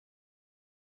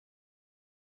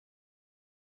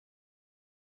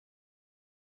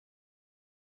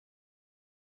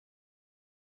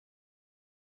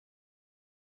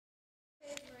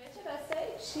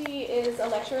She is a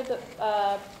lecturer at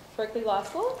the Berkeley Law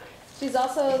School. She's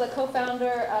also the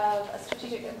co-founder of a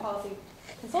strategic and policy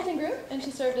consulting group, and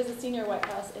she served as a senior White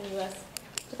House and U.S.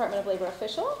 Department of Labor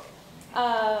official.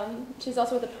 She's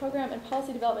also the program and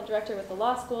policy development director with the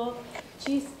law school,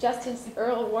 Chief Justice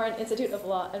Earl Warren Institute of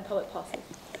Law and Public Policy.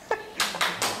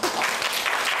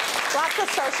 Lots of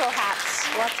social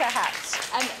hats, lots of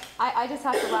hats. And I just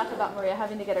have to laugh about Maria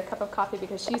having to get her cup of coffee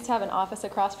because she used to have an office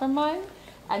across from mine,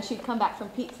 and she'd come back from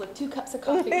Pete's with 2 cups of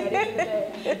coffee ready for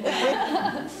the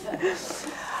day.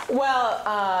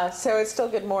 Well, so it's still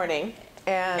good morning.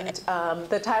 And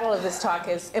the title of this talk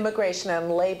is Immigration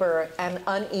and Labor, an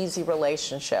Uneasy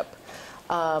Relationship.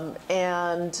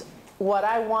 And what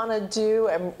I want to do,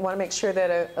 I want to make sure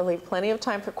that I leave plenty of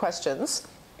time for questions.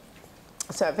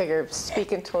 So I figure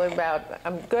speak until about,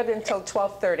 I'm good until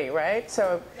 12:30, right?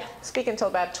 So speak until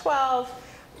about 12.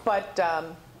 But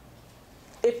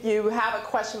if you have a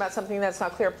question about something that's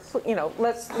not clear, you know,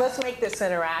 let's make this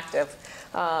interactive.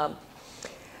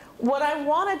 What I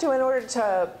want to do in order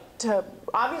to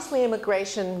obviously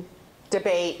immigration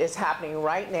debate is happening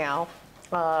right now.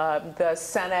 The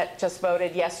Senate just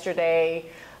voted yesterday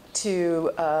to,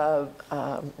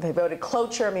 they voted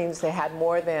cloture, means they had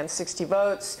more than 60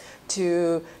 votes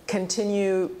to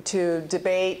continue to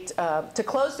debate, to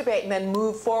close debate and then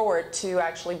move forward to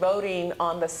actually voting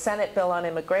on the Senate bill on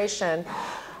immigration.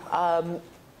 So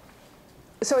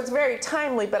it's very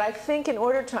timely, but I think in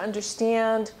order to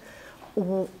understand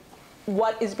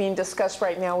what is being discussed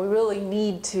right now, we really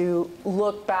need to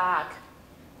look back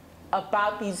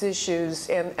about these issues,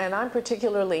 and I'm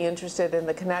particularly interested in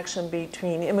the connection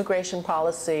between immigration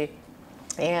policy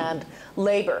and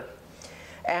labor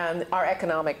and our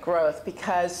economic growth,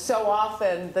 because so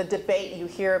often the debate you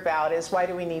hear about is, why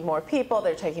do we need more people?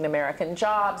 They're taking American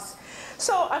jobs.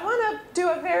 So I want to do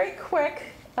a very quick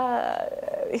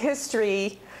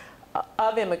history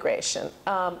of immigration.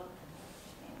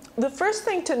 The first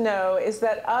thing to know is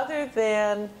that other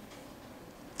than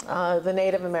the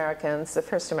Native Americans, the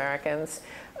first Americans,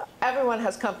 everyone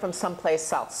has come from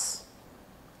someplace else,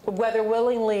 whether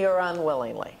willingly or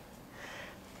unwillingly.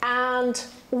 And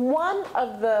one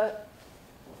of the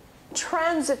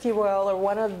trends, if you will, or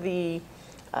one of the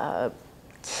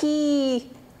key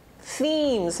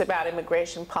themes about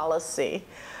immigration policy,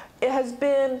 it has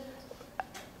been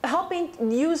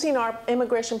using our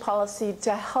immigration policy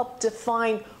to help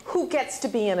define who gets to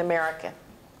be an American.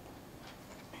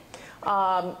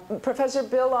 Professor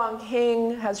Bill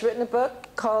Ong-Hing has written a book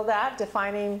called that,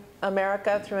 Defining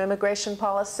America Through Immigration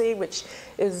Policy, which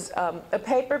is a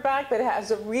paperback, but it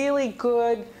has a really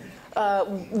good,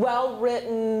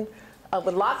 well-written,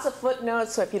 with lots of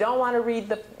footnotes, so if you don't want to read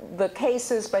the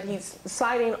cases, but he's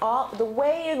citing all the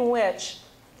way in which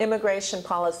immigration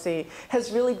policy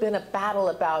has really been a battle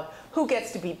about who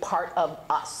gets to be part of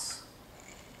us.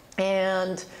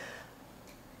 And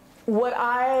what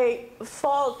I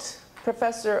fault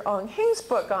Professor Ong-Hing's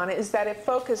book on it is that it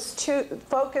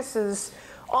focuses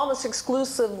almost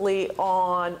exclusively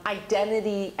on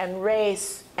identity and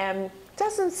race and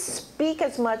doesn't speak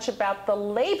as much about the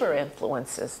labor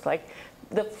influences, like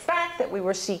the fact that we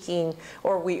were seeking,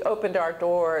 or we opened our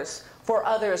doors for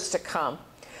others to come.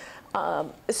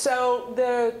 So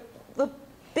the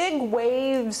big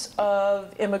waves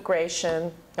of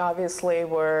immigration obviously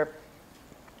were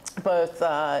both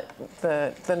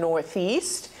the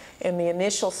Northeast in the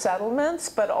initial settlements,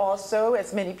 but also,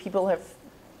 as many people have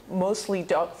mostly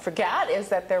don't forget, is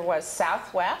that there was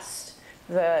Southwest,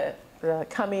 the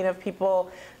coming of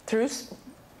people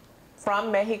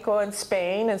from Mexico and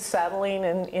Spain and settling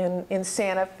in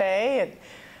Santa Fe,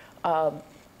 and,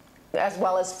 as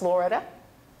well as Florida.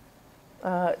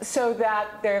 So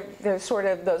that there's sort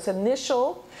of those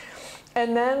initial,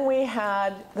 and then we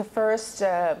had the first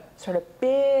sort of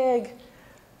big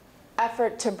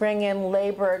effort to bring in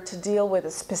labor to deal with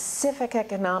a specific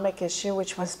economic issue,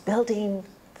 which was building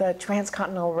the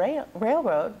transcontinental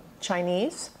railroad.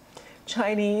 Chinese,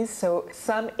 so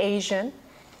some Asian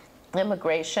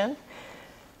immigration.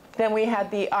 Then we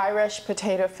had the Irish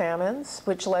potato famines,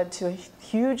 which led to a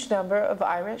huge number of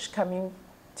Irish coming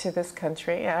to this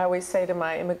country. I always say to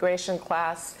my immigration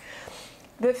class,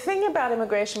 the thing about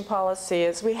immigration policy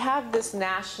is we have this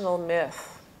national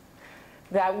myth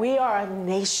that we are a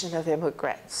nation of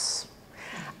immigrants,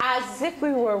 as if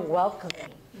we were welcoming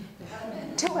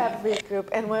to every group.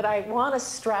 And what I want to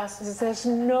stress is there's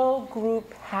no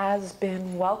group has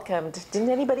been welcomed. Didn't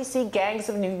anybody see Gangs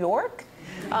of New York?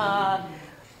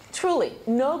 Truly,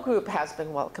 no group has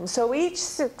been welcomed. So each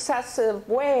successive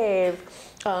wave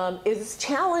is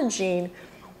challenging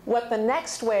what the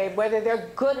next wave, whether they're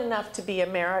good enough to be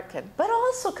American, but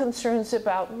also concerns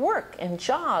about work and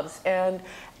jobs and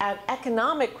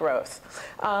economic growth.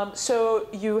 So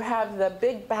you have the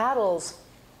big battles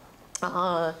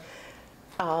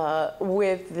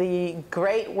with the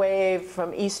great wave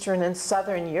from Eastern and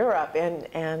Southern Europe,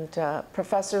 and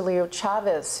Professor Leo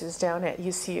Chavez, who's down at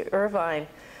UC Irvine,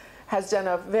 has done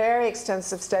a very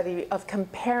extensive study of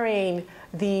comparing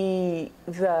the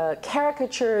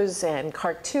caricatures and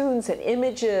cartoons and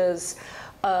images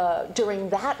during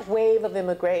that wave of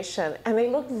immigration, and they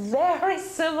look very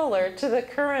similar to the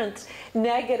current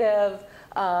negative,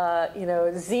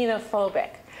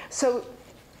 xenophobic. So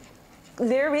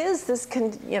there is this,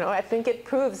 I think it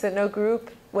proves that no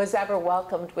group was ever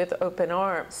welcomed with open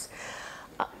arms.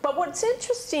 But what's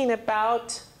interesting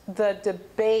about the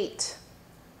debate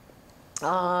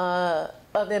on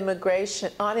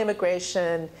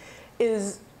immigration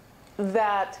is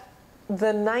that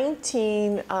the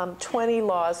 1920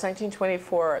 laws,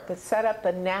 1924, that set up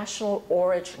the national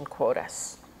origin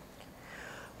quotas,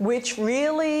 which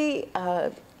really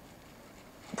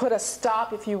put a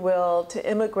stop, if you will, to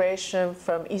immigration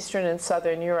from Eastern and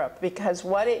Southern Europe, because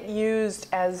what it used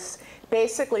as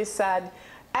basically said,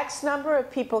 X number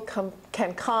of people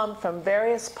can come from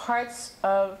various parts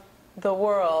of the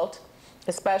world,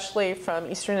 especially from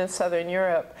Eastern and Southern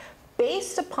Europe,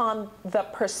 based upon the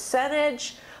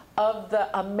percentage of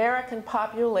the American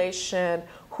population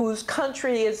whose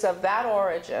country is of that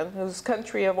origin, whose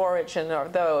country of origin are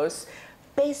those,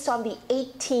 based on the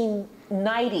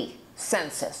 1890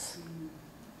 census.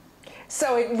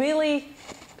 So it really,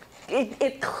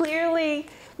 it clearly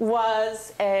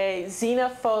was a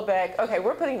xenophobic, okay,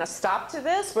 we're putting a stop to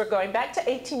this. We're going back to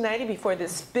 1890 before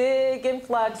this big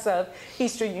influx of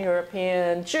Eastern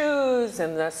European Jews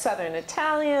and the Southern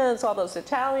Italians, all those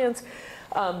Italians,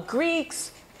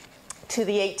 Greeks, to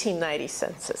the 1890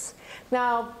 census.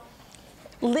 Now,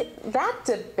 that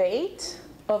debate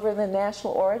over the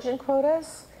national origin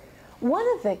quotas, one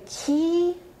of the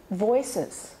key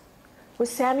voices was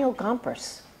Samuel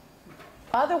Gompers,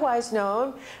 otherwise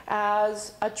known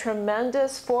as a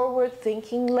tremendous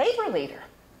forward-thinking labor leader,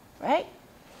 right?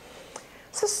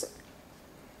 So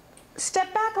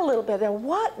step back a little bit and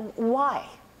why?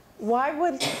 Why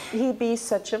would he be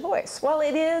such a voice? Well,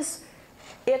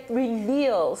 it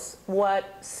reveals what,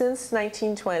 since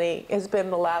 1920, has been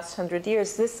the last 100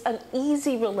 years, this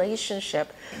uneasy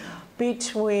relationship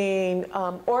between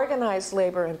organized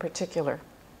labor in particular,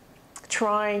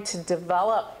 trying to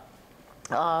develop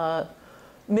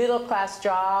middle-class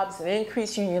jobs and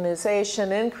increase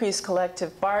unionization, increase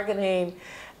collective bargaining,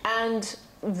 and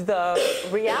the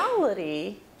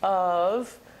reality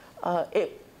of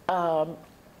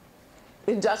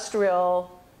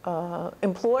industrial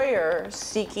employers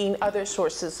seeking other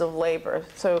sources of labor.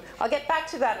 So I'll get back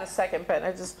to that in a second, but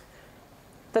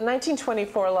the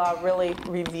 1924 law really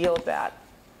revealed that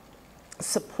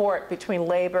support between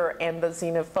labor and the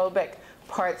xenophobic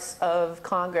parts of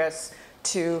Congress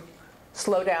to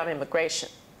slow down immigration.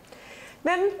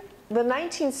 Then the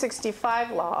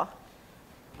 1965 law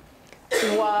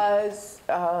is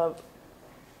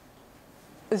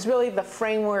really the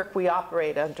framework we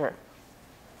operate under.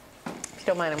 If you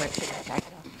don't mind, I'm going to take that back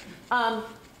off.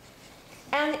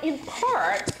 And in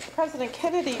part, President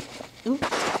Kennedy,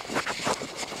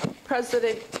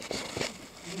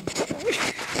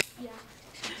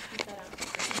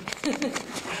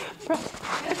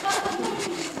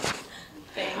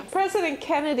 President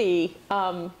Kennedy,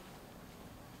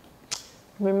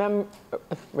 remember,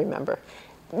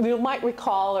 you might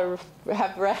recall or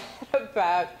have read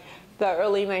about the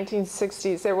early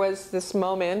 1960s. There was this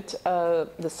moment,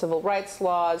 the civil rights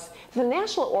laws. The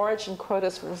national origin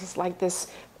quotas was like this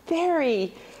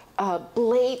very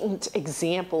blatant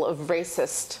example of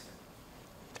racist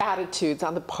attitudes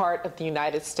on the part of the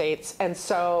United States. And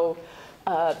so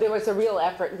there was a real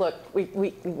effort, look,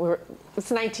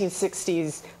 it's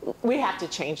 1960s, we have to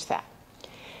change that.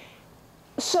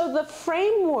 So the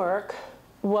framework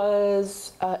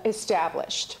was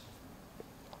established.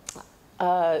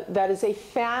 That is a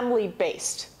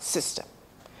family-based system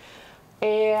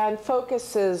and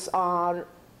focuses on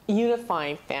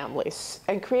unifying families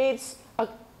and creates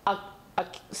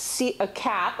a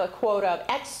cap, a quota of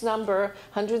X number,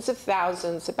 hundreds of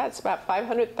thousands, that's about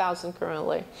 500,000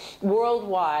 currently,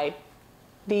 worldwide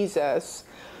visas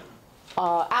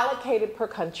allocated per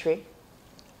country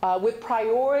with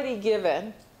priority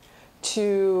given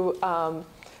to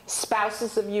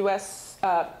spouses of U.S.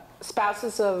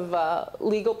 Spouses of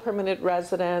legal permanent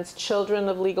residents, children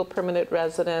of legal permanent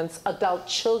residents, adult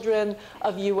children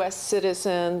of U.S.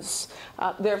 citizens.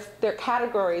 They're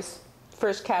categories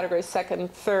first category,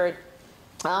 second, third.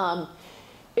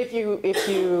 If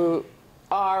you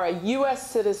are a U.S.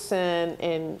 citizen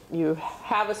and you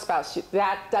have a spouse,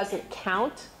 that doesn't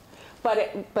count.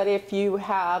 But if you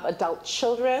have adult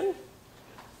children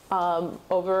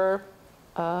over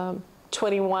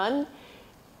 21,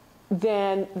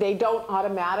 then they don't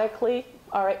automatically,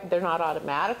 they're not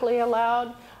automatically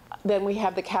allowed. Then we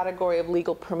have the category of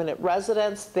legal permanent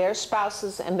residents, their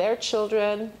spouses and their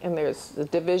children, and there's the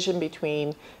division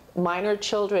between minor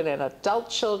children and adult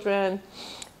children.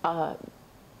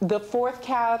 The fourth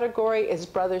category is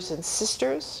brothers and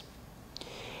sisters.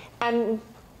 And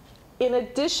in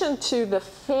addition to the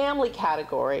family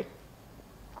category,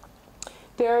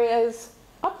 there is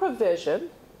a provision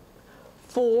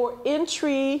for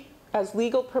entry as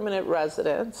legal permanent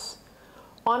residents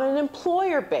on an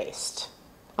employer-based,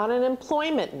 on an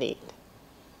employment need.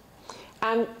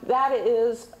 And that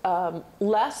is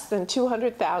less than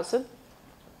 200,000.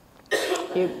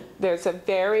 There's a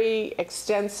very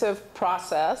extensive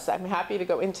process. I'm happy to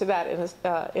go into that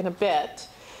in a bit.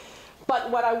 But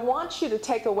what I want you to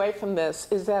take away from this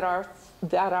is that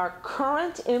our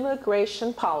current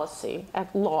immigration policy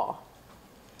at law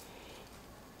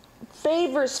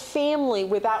favors family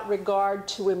without regard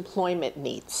to employment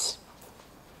needs.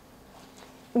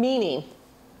 Meaning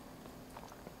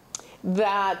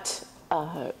that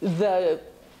the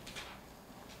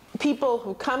people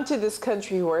who come to this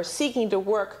country who are seeking to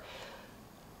work,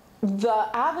 the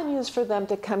avenues for them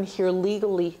to come here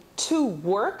legally to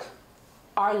work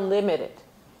are limited,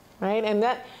 right? And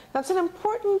that's an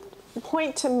important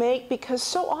point to make, because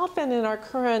so often in our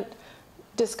current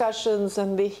discussions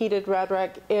and the heated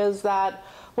rhetoric is that,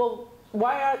 well,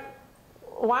 why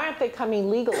aren't they coming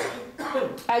legally?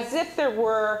 As if there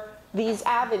were these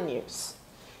avenues.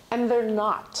 And they're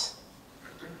not.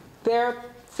 They're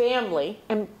family,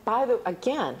 and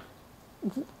again,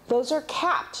 those are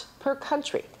capped per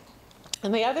country.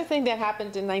 And the other thing that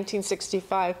happened in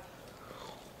 1965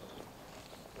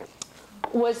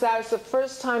 was that it was the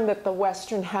first time that the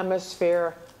Western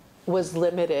Hemisphere was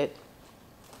limited.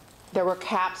 There were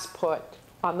caps put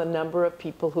on the number of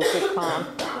people who could come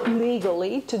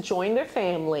legally to join their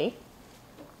family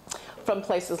from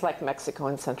places like Mexico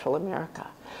and Central America.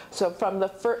 So from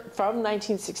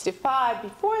 1965,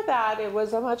 before that, it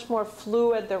was a much more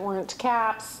fluid. There weren't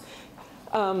caps.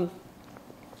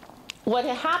 What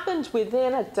happened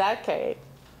within a decade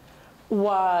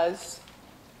was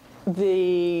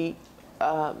the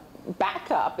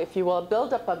backup, if you will,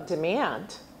 buildup of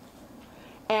demand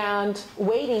and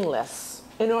waiting lists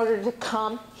in order to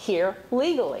come here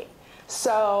legally.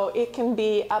 So it can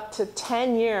be up to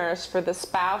 10 years for the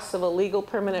spouse of a legal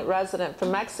permanent resident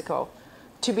from Mexico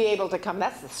to be able to come.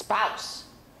 That's the spouse.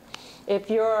 If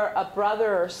you're a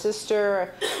brother or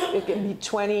sister, it can be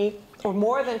 20 or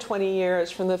more than 20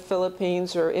 years from the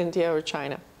Philippines or India or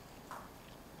China.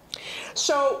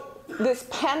 So this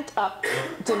pent-up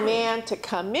demand to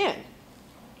come in.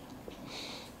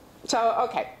 So,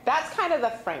 okay, that's kind of the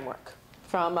framework.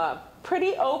 From a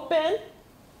pretty open,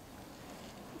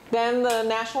 then the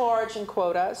national origin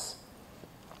quotas,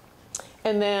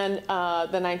 and then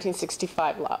the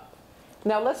 1965 law.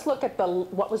 Now let's look at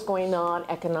what was going on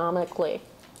economically.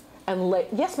 And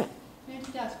yes, ma'am? May I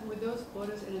just ask, were those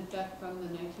quotas in effect from the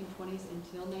 1920s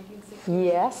until 1960?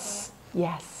 Yes,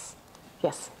 yes,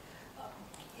 yes.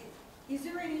 Is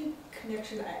there any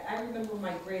connection? I remember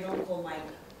my great uncle,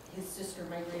 his sister,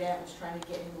 my great aunt was trying to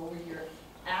get him over here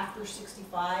after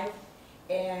 65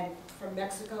 and from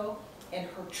Mexico, and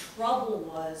her trouble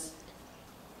was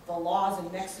the laws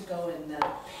in Mexico and the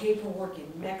paperwork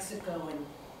in Mexico. And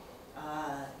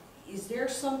is there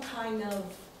some kind of,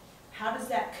 how does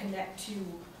that connect to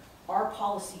our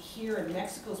policy here and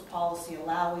Mexico's policy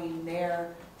allowing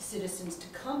their citizens to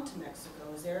come to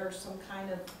Mexico? Is there some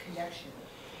kind of connection?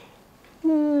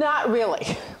 Not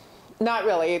really. Not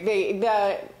really.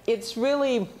 It's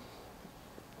really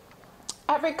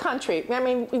every country. I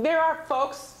mean, there are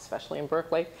folks, especially in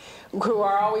Berkeley, who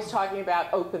are always talking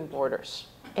about open borders.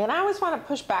 And I always want to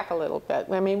push back a little bit.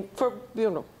 I mean,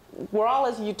 we're all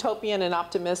as utopian and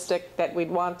optimistic that we'd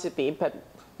want to be, but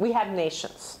we have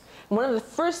nations. And one of the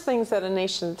first things that a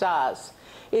nation does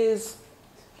is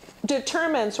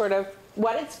determine sort of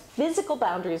what its physical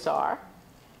boundaries are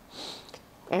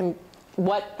and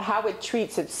how it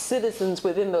treats its citizens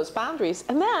within those boundaries,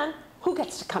 and then who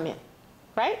gets to come in,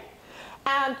 right?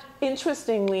 And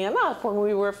interestingly enough, when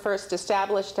we were first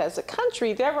established as a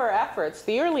country, there were efforts.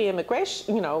 The early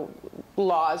immigration,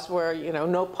 laws were,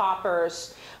 no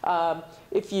paupers.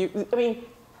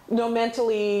 no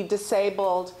mentally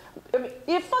disabled. I mean,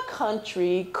 if a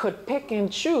country could pick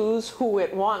and choose who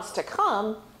it wants to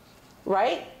come,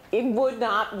 right, it would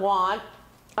not want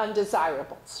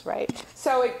undesirables, right?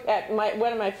 So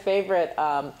one of my favorite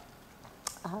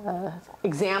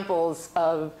examples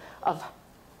of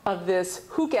this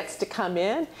who gets to come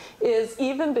in is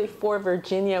even before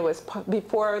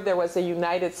before there was a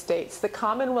United States, the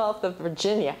Commonwealth of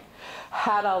Virginia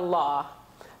had a law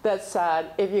that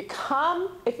said you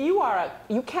cannot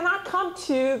come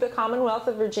to the Commonwealth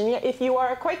of Virginia if you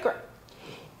are a Quaker.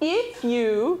 If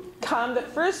you come the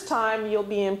first time, you'll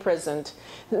be imprisoned.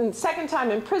 The second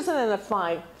time, imprisoned and a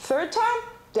fine. Third time,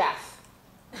 death.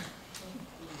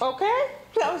 Okay?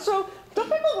 So the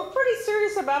people were pretty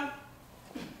serious about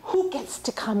who gets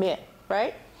to come in,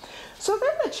 right? So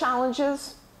then the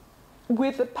challenges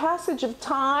with the passage of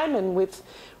time and with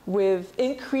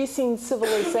increasing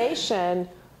civilization,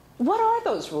 what are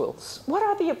those rules? What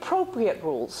are the appropriate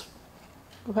rules,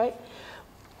 right?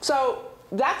 So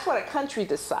that's what a country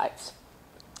decides.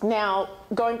 Now,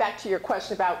 going back to your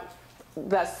question about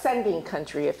the sending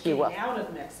country, if you will. Getting out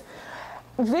of Mexico.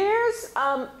 There's,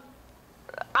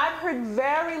 I've heard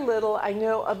very little, I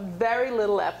know of very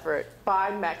little effort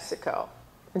by Mexico,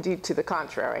 indeed to the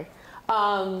contrary,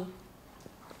 of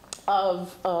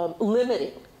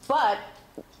limiting. But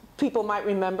people might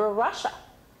remember Russia,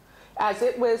 as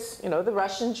it was, the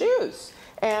Russian Jews,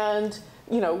 and,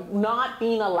 not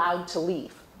being allowed to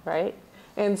leave, right?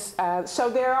 And so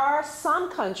there are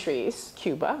some countries,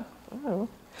 Cuba,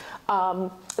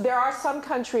 there are some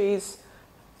countries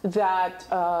that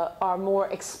are more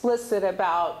explicit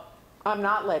about, I'm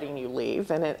not letting you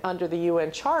leave, and under the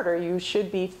UN Charter, you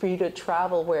should be free to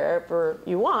travel wherever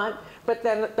you want, but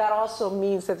then that also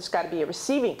means that there's got to be a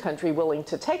receiving country willing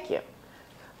to take you.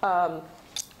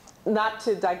 Not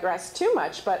to digress too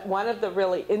much, but one of the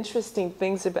really interesting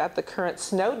things about the current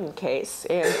Snowden case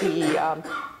and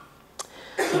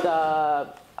the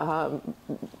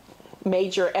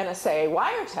major NSA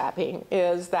wiretapping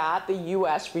is that the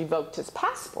U.S. revoked his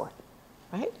passport,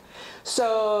 right?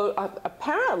 So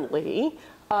apparently,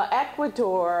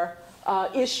 Ecuador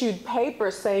issued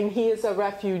papers saying he is a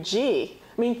refugee.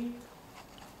 I mean,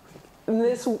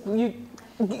 the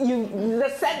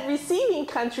said receiving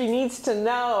country needs to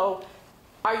know,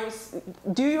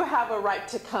 do you have a right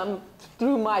to come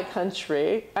through my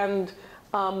country? And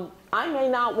I may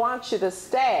not want you to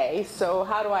stay, so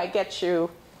how do I get you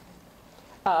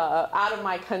out of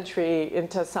my country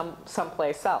into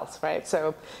someplace else, right?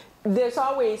 So there's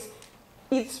always,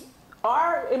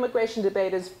 our immigration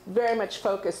debate is very much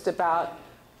focused about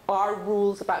our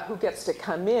rules about who gets to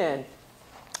come in.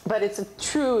 But it's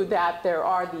true that there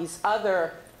are these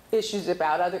other issues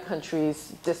about other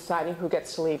countries deciding who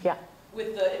gets to leave. Yeah?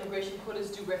 With the immigration quotas,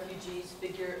 do refugees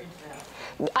figure into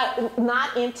that?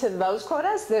 Not into those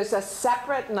quotas. There's a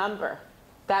separate number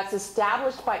that's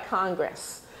established by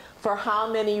Congress for how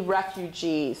many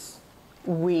refugees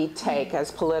we take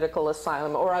as political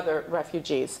asylum or other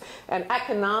refugees. And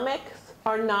economics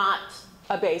are not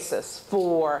a basis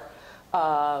for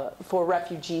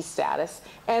refugee status.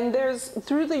 And there's,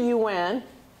 through the UN,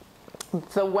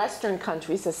 the Western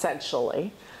countries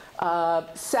essentially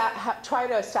try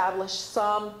to establish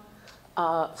some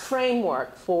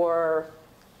framework for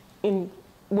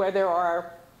where there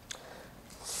are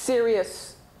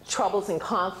serious troubles and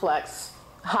conflicts,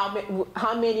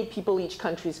 how many people each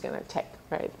country is going to take,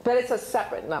 right? But it's a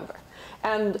separate number.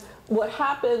 And what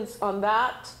happens on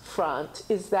that front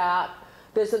is that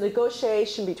there's a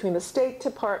negotiation between the State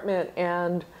Department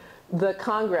and the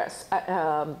Congress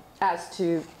as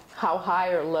to how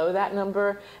high or low that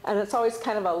number. And it's always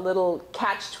kind of a little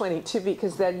catch-22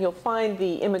 because then you'll find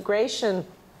the immigration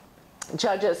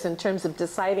judges in terms of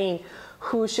deciding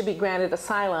who should be granted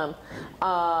asylum,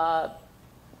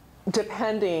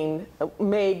 depending,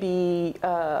 maybe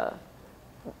they're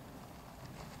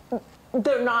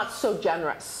not so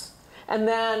generous. And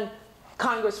then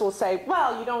Congress will say,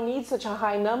 well, you don't need such a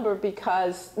high number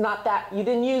because you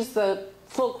didn't use the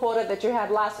full quota that you had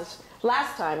last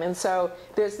time. And so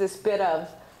there's this bit of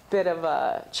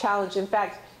a challenge. In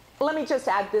fact, let me just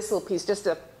add this little piece just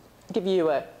to give you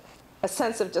a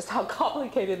sense of just how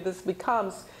complicated this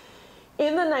becomes.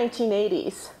 In the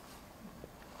 1980s,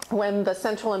 when the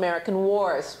Central American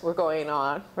wars were going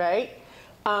on, right,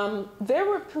 there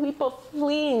were people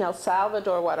fleeing El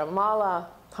Salvador, Guatemala,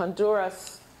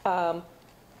 Honduras,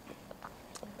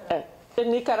 in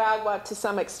Nicaragua to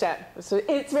some extent. So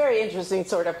it's very interesting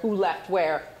sort of who left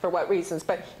where for what reasons,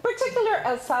 but particular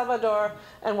El Salvador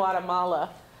and Guatemala.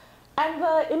 And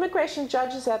the immigration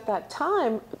judges at that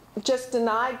time just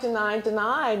denied, denied,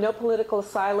 denied, no political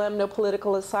asylum, no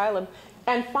political asylum.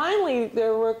 And finally,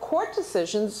 there were court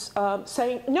decisions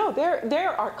saying, no,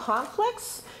 there are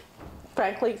conflicts.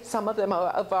 Frankly, some of them are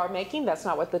of our making. That's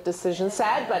not what the decision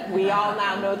said, but we all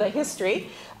now know the history.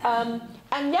 And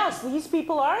yes, these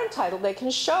people are entitled. They can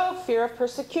show fear of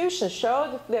persecution,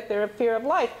 show that they're in fear of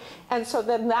life. And so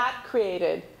then that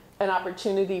created an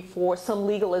opportunity for some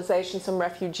legalization, some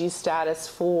refugee status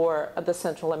for the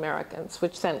Central Americans,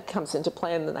 which then comes into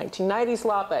play in the 1990s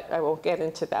law, but I won't get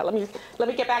into that. Let me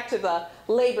get back to the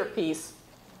labor piece,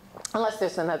 unless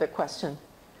there's another question.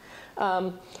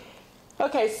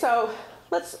 Okay, so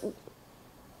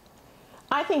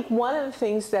I think one of the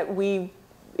things that we,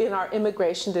 in our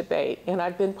immigration debate, and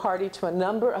I've been party to a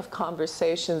number of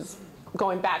conversations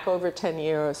going back over 10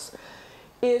 years,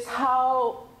 is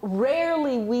how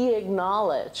rarely we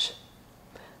acknowledge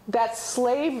that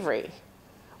slavery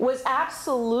was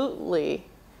absolutely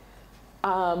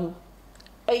a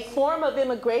form of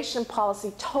immigration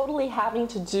policy totally having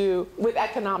to do with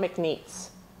economic needs,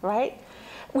 right?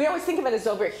 We always think of it as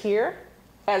over here,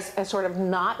 as sort of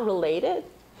not related.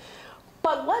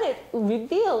 But what it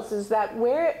reveals is that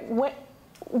what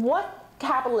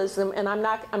capitalism, and I'm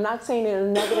not saying it in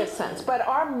a negative sense, but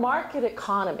our market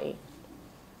economy,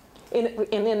 in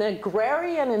an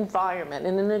agrarian environment,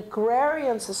 in an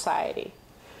agrarian society,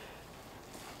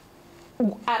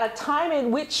 at a time in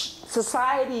which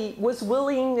society was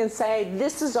willing to say,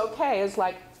 this is okay, is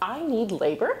like, I need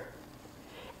labor.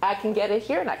 I can get it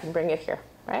here and I can bring it here,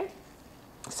 right?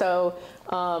 So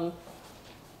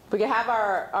we can have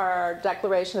our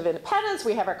Declaration of Independence,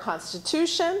 we have our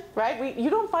Constitution, right? You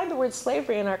don't find the word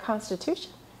slavery in our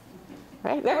Constitution,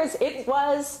 right? It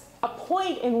was a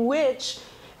point in which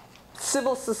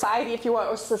civil society, if you will,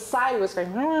 or society was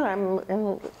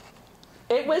going,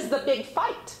 it was the big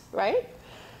fight, right?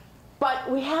 But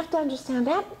we have to understand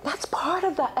that that's part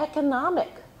of the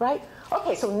economic, right?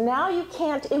 Okay, so now you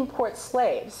can't import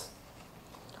slaves.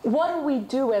 What do we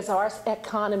do as our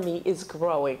economy is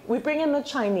growing? We bring in the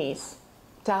Chinese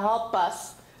to help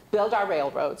us build our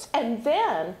railroads. And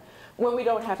then, when we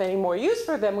don't have any more use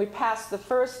for them, we pass the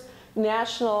first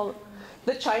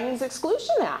the Chinese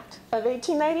Exclusion Act of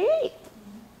 1898,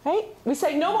 right? We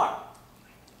say no more.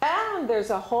 And there's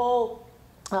a whole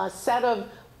set of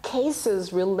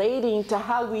cases relating to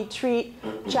how we treat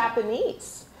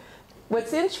Japanese.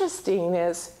 What's interesting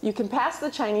is you can pass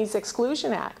the Chinese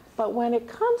Exclusion Act, but when it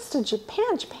comes to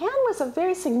Japan, Japan was a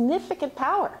very significant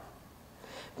power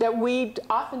that we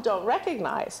often don't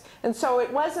recognize. And so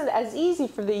it wasn't as easy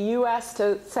for the U.S.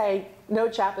 to say no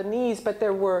Japanese, but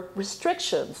there were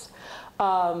restrictions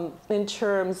in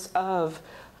terms of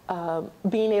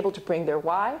being able to bring their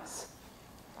wives,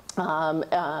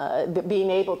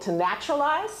 being able to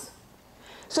naturalize.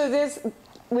 So there's,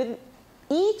 with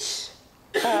each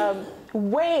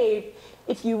wave,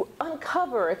 if you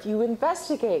uncover, if you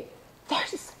investigate,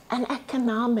 there's an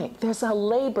economic, there's a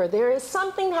labor, there is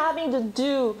something having to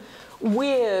do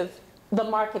with the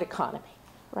market economy,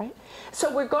 right?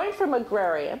 So we're going from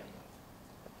agrarian,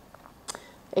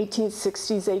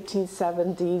 1860s,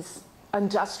 1870s,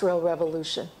 industrial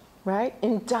revolution, right?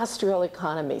 Industrial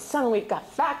economy. Suddenly we've got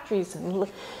factories and,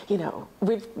 you know,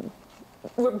 we're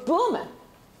booming.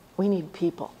 We need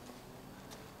people.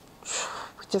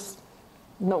 We just,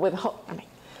 no, with hope. I mean,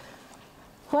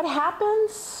 what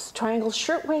happens? Triangle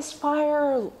Shirtwaist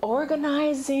Fire,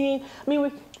 organizing. I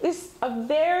mean, this is a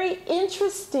very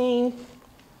interesting,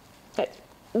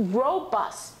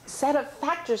 robust set of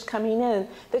factors coming in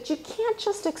that you can't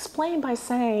just explain by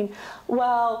saying,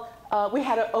 well, we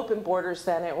had open borders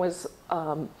then. It was,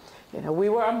 you know, we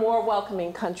were a more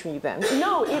welcoming country then.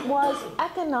 No, it was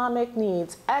economic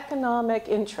needs, economic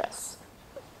interests.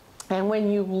 And when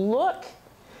you look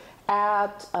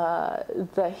at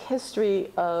the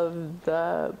history of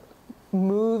the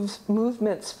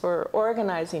movements for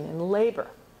organizing and labor,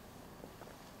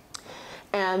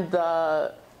 and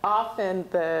often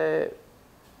the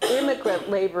immigrant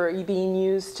labor being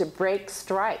used to break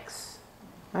strikes,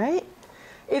 right?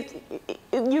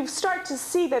 You start to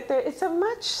see that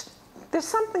there's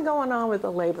something going on with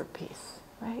the labor piece,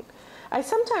 right? I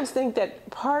sometimes think that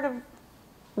part of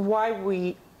why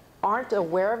we aren't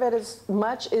aware of it as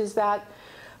much is that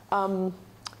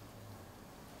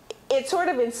it's sort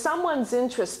of in someone's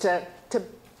interest to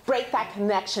break that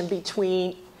connection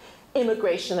between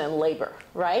immigration and labor,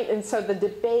 right? And so the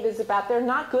debate is about they're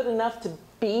not good enough to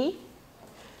be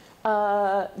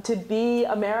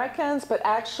Americans, but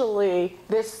actually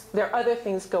there are other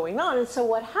things going on. And so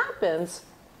what happens,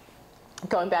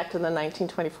 going back to the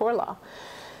 1924 law,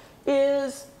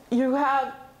 is you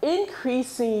have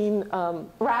increasing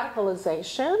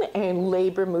radicalization and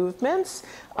labor movements,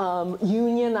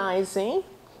 unionizing,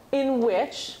 in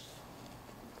which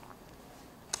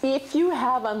if you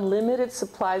have unlimited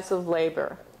supplies of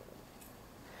labor,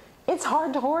 it's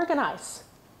hard to organize.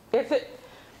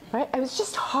 Right? It was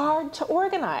just hard to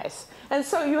organize. And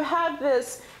so you have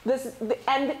this,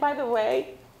 and by the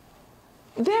way,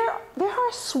 there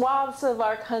are swaths of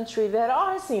our country that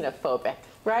are xenophobic,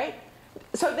 right?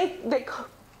 So they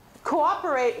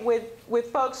cooperate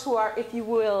with folks who are, if you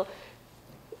will,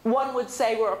 one would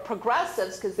say we're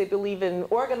progressives because they believe in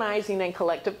organizing and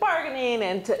collective bargaining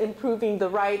and to improving the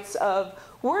rights of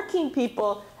working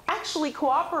people, actually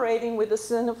cooperating with the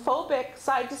xenophobic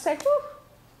side to say, whew,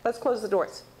 let's close the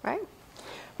doors, right?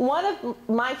 One of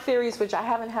my theories, which I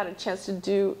haven't had a chance to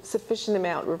do sufficient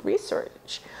amount of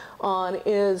research on,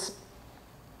 is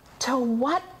to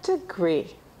what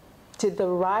degree did the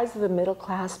rise of the middle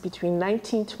class between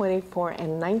 1924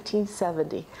 and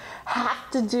 1970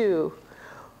 have to do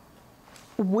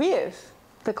with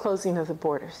the closing of the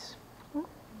borders?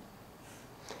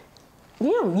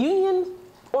 You know, union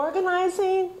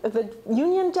organizing, the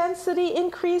union density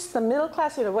increased, the middle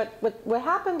class, you know, what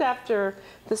happened after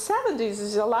the 70s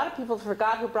is a lot of people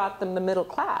forgot who brought them the middle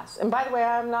class. And by the way,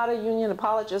 I'm not a union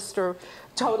apologist or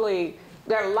totally,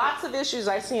 there are lots of issues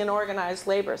I see in organized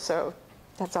labor, so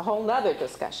that's a whole nother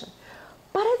discussion.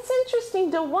 But it's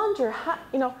interesting to wonder how,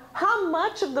 you know, how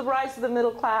much of the rise of the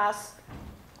middle class,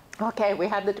 okay, we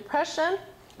had the Depression,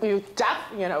 you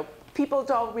know, people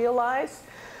don't realize.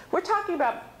 We're talking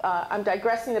about, I'm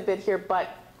digressing a bit here, but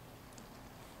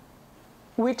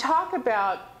we talk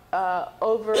about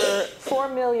over 4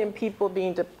 million people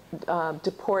being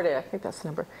deported, I think that's the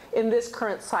number, in this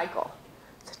current cycle.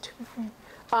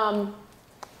 In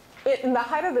the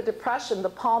height of the Depression, the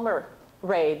Palmer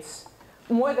raids,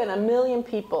 more than 1 million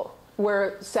people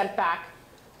were sent back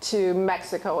to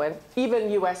Mexico, and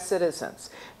even U.S.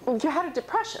 citizens. You had a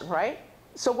depression, right?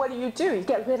 So what do? You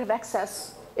get rid of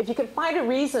excess. If you can find a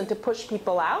reason to push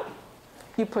people out,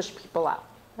 you push people out,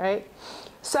 right?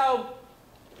 So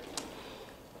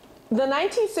the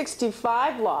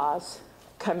 1965 laws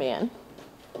come in,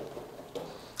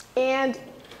 and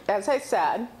as I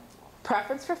said,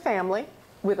 preference for family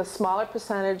with a smaller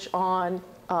percentage on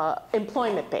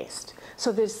employment-based.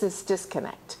 So there's this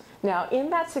disconnect. Now, in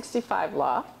that 65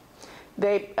 law,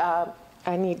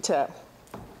 I need to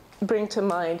bring to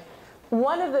mind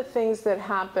one of the things that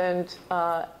happened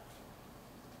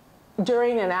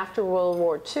during and after World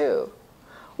War II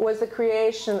was the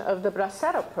creation of the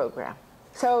Bracero program.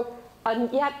 So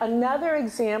yet another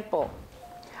example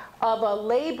of a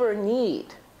labor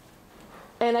need.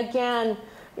 And again,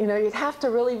 you know, you'd have to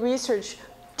really research,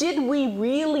 did we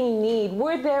really need,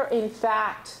 were there in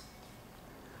fact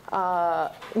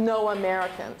no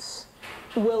Americans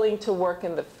willing to work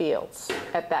in the fields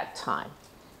at that time?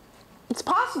 It's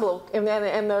possible, and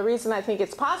the reason I think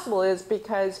it's possible is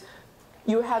because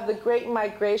you have the great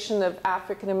migration of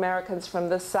African Americans from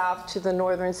the South to the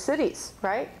northern cities,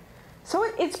 right? So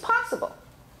it's possible.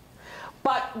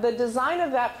 But the design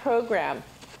of that program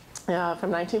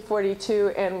from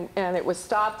 1942, and it was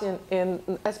stopped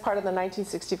as part of the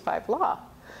 1965 law,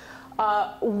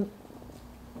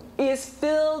 is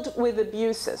filled with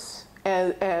abuses.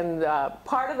 And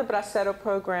part of the Bracero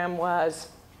program was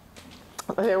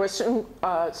there was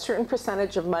a certain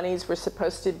percentage of monies were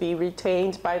supposed to be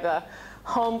retained by the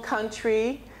home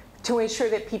country to ensure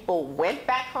that people went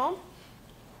back home.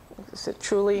 Is it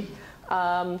truly?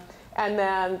 And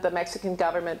then the Mexican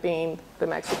government being the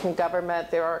Mexican government,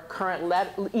 there are current,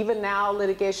 even now,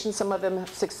 litigation, some of them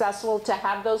successful, to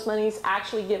have those monies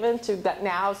actually given to that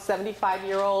now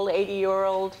 75-year-old,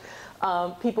 80-year-old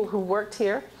people who worked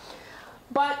here.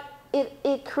 But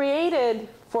it created,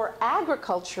 for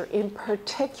agriculture in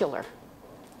particular,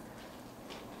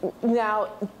 now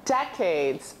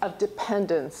decades of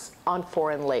dependence on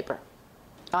foreign labor,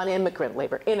 on immigrant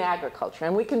labor in agriculture.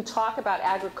 And we can talk about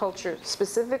agriculture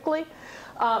specifically,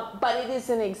 but it is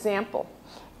an example.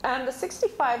 And the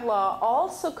 65 law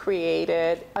also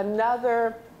created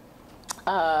another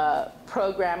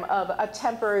program of a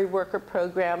temporary worker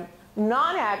program,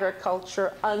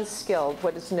 non-agriculture, unskilled,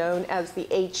 what is known as the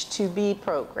H-2B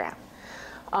program.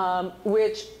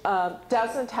 Which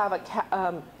doesn't have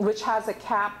a which has a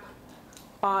cap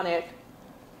on it,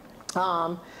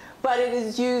 but it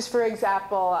is used, for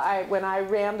example, when I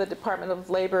ran the Department of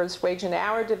Labor's Wage and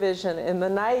Hour Division in the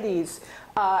 90s,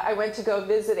 I went to go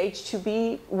visit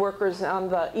H-2B workers on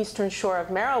the eastern shore of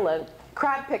Maryland,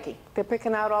 crab picking. They're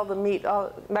picking out all the meat,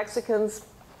 all Mexicans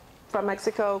from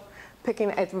Mexico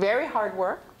picking. It's very hard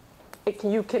work.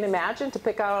 You can imagine, to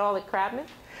pick out all the crab meat.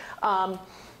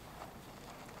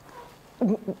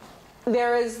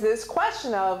 There is this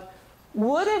question of,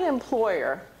 would an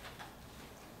employer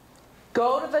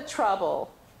go to the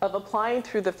trouble of applying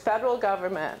through the federal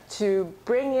government to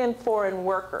bring in foreign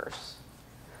workers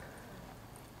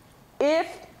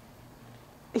if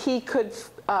he could,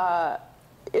 does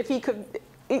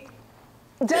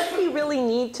he really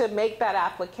need to make that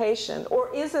application?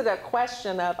 Or is it a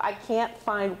question of, I can't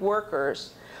find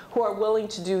workers who are willing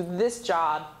to do this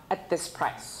job at this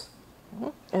price?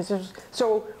 And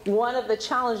so one of the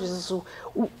challenges is,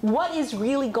 what is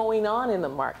really going on in the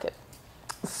market?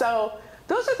 So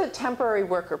those are the temporary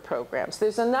worker programs.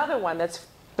 There's another one that's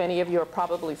many of you are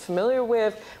probably familiar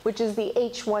with, which is the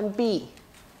H-1B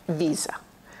visa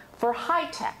for high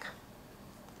tech.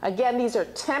 Again, these are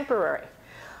temporary.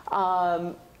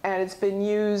 And it's been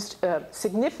used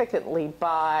significantly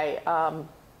by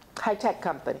high-tech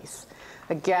companies.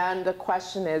 Again, the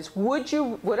question is, would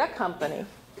a company,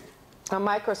 a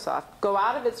Microsoft, go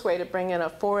out of its way to bring in a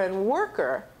foreign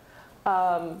worker?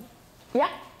 Yeah?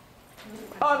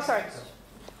 Oh, I'm sorry.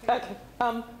 Okay.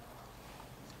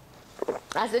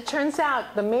 As it turns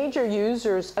out, the major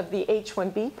users of the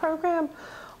H-1B program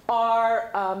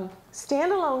are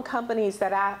standalone companies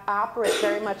that operate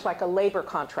very much like a labor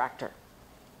contractor.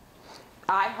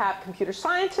 I have computer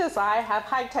scientists, I have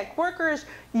high-tech workers,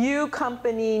 you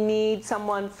company need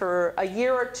someone for a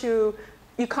year or two,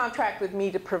 you contract with me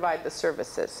to provide the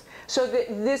services. So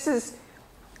this is,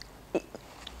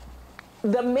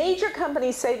 the major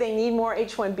companies say they need more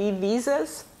H-1B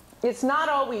visas. It's not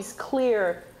always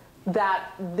clear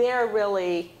that they're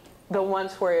really the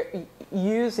ones who are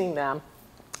using them.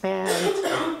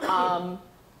 And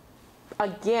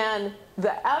again,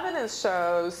 the evidence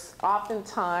shows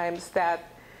oftentimes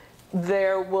that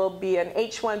there will be an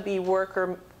H-1B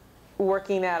worker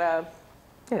working at a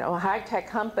high-tech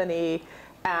company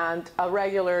and a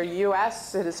regular U.S.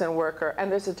 citizen worker,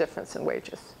 and there's a difference in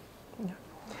wages.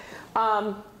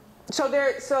 And that's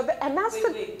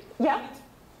yeah.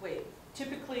 Wait.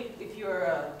 Typically, if you're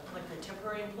like a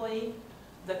temporary employee,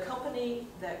 the company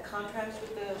that contracts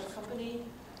with the company,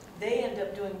 they end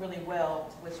up doing really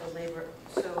well with the labor.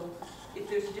 So if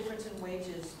there's a difference in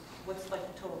wages, what's like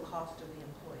the total cost of the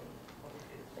employee?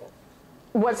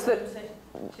 What's the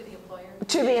to the employer?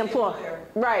 To the employer.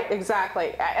 Right,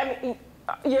 exactly. I mean,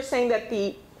 you're saying that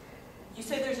you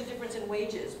say there's a difference in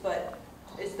wages, but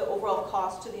is the overall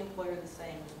cost to the employer the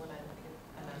same as what I'm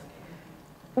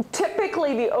asking?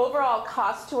 Typically, the overall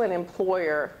cost to an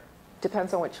employer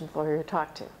depends on which employer you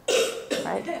talk to,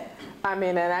 right? I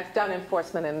mean, and I've done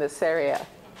enforcement in this area.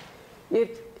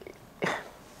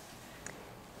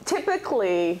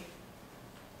 Typically,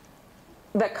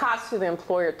 the cost to the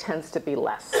employer tends to be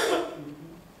less.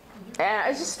 And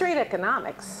it's just straight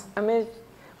economics. I mean,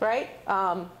 right?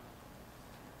 And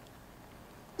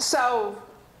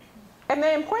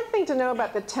the important thing to know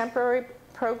about the temporary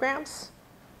programs,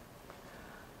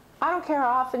 I don't care how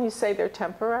often you say they're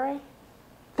temporary,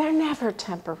 they're never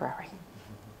temporary.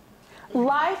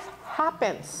 Life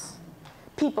happens.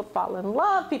 People fall in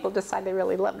love, people decide they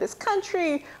really love this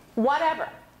country, whatever.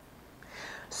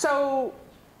 So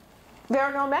there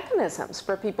are no mechanisms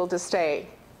for people to stay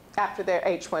after their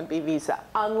H-1B visa,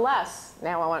 unless,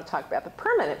 now I want to talk about the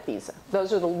permanent visa.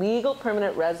 Those are the legal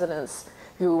permanent residents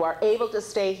who are able to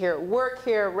stay here, work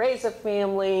here, raise a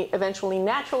family, eventually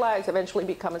naturalize, eventually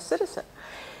become a citizen.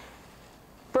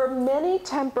 For many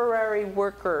temporary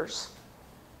workers,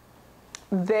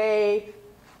 they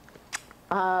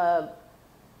often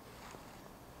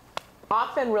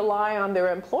rely on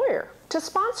their employer to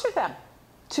sponsor them,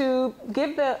 to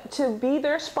be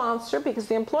their sponsor, because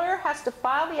the employer has to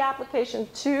file the application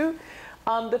to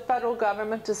the federal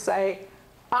government to say,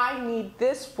 I need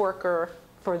this worker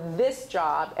for this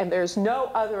job, and there's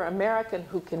no other American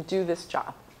who can do this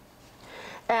job.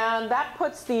 And that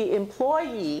puts the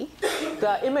employee,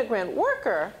 the immigrant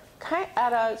worker,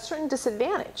 at a certain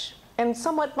disadvantage and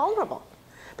somewhat vulnerable.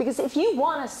 Because if you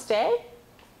want to stay,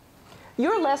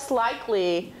 you're less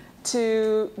likely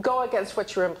to go against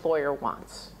what your employer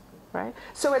wants, right?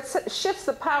 So it shifts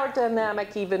the power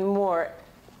dynamic even more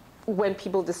when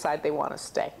people decide they want to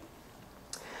stay.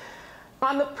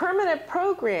 On the permanent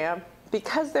program,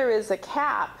 because there is a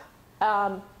cap,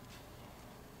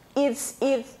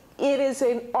 it is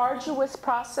an arduous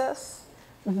process,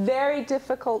 very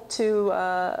difficult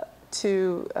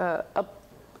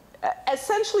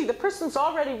essentially the person's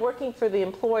already working for the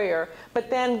employer, but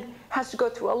then has to go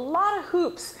through a lot of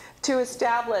hoops to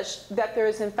establish that there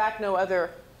is in fact no other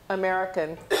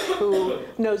American who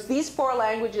knows these 4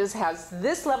 languages, has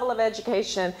this level of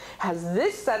education, has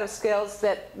this set of skills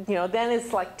that, you know, then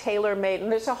is like tailor-made.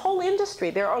 And there's a whole industry.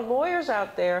 There are lawyers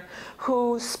out there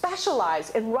who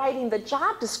specialize in writing the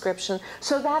job description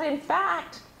so that, in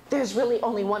fact, there's really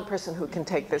only one person who can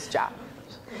take this job.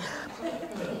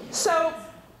 So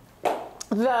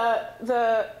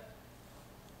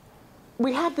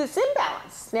we have this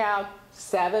imbalance. Now,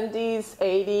 70s,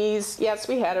 80s, yes,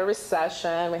 we had a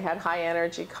recession, we had high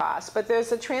energy costs, but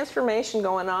there's a transformation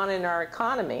going on in our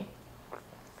economy.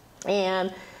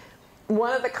 And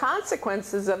one of the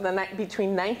consequences of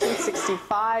between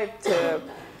 1965 to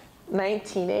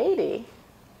 1980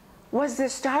 was there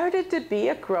started to be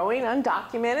a growing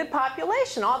undocumented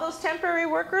population. All those temporary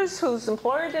workers whose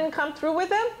employer didn't come through with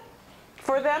them,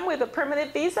 for them with a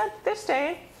permanent visa, they're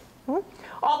staying.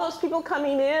 All those people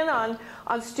coming in on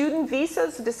student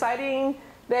visas, deciding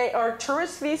or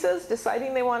tourist visas,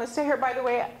 deciding they want to stay here. By the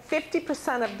way,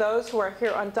 50% of those who are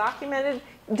here undocumented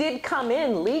did come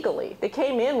in legally. They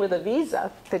came in with a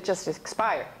visa that just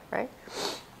expired, right?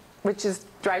 Which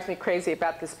drives me crazy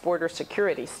about this border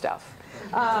security stuff.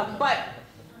 And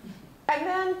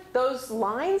then those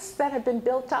lines that have been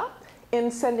built up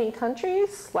in sending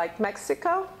countries like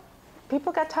Mexico,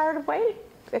 people got tired of waiting.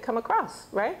 They come across,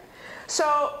 right?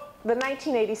 So the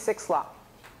 1986 law.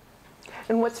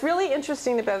 And what's really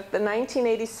interesting about the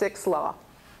 1986 law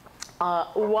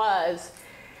was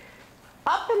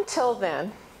up until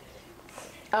then,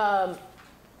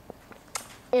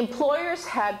 employers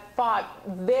had fought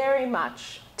very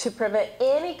much to prevent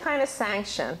any kind of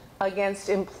sanction against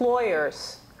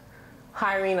employers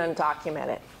hiring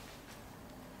undocumented.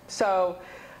 So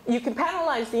you can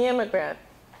penalize the immigrant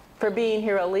for being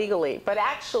here illegally, but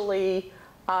actually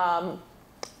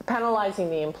penalizing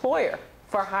the employer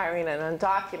for hiring an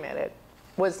undocumented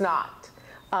was not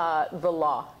the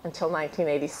law until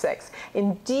 1986.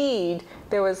 Indeed,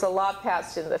 there was a law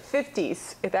passed in the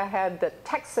 50s that had the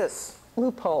Texas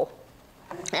loophole,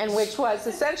 and which was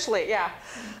essentially,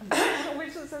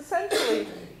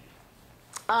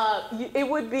 it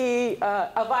would be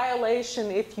a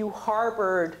violation if you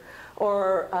harbored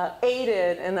or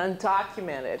aided an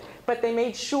undocumented, but they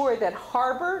made sure that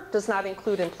harbor does not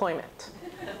include employment.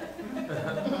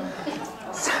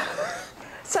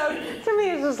 So to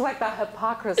me, it's just like the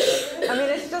hypocrisy. I mean,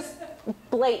 it's just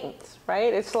blatant,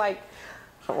 right? It's like,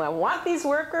 I want these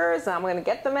workers, I'm going to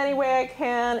get them any way I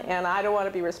can, and I don't want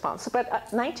to be responsible. But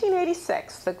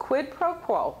 1986, the quid pro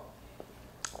quo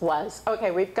was,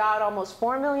 okay, we've got almost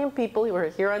 4 million people who are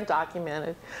here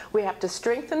undocumented. We have to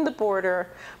strengthen the border,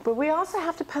 but we also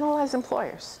have to penalize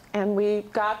employers. And we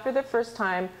got, for the first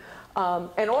time,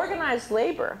 and organized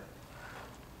labor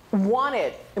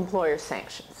wanted employer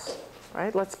sanctions,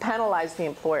 right? Let's penalize the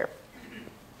employer.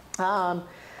 And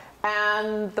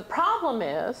the problem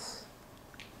is,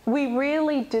 we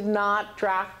really did not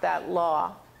draft that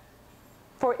law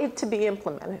for it to be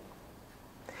implemented.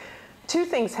 2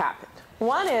 things happened.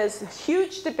 One is a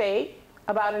huge debate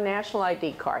about a national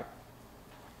ID card,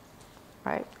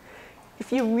 right?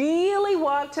 If you really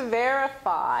want to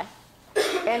verify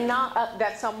and not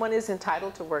that someone is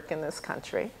entitled to work in this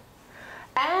country,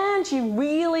 and you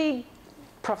really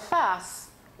profess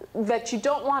that you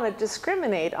don't want to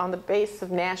discriminate on the basis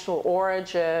of national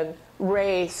origin,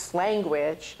 race,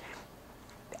 language,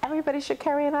 everybody should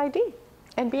carry an ID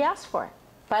and be asked for it.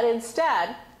 But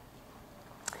instead,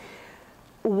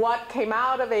 what came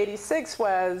out of '86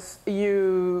 was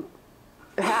you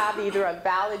have either a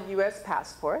valid U.S.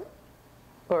 passport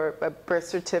or a birth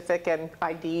certificate and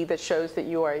ID that shows that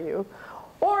you are you,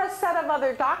 or a set of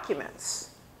other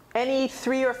documents, any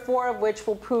 3 or 4 of which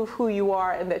will prove who you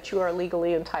are and that you are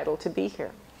legally entitled to be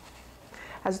here.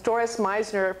 As Doris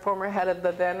Meisner, former head of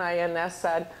the then INS,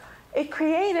 said, it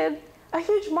created a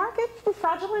huge market for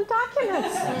fraudulent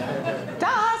documents.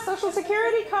 Duh, Social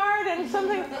Security card and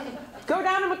something. Go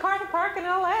down to MacArthur Park in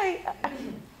LA.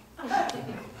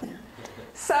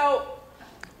 So,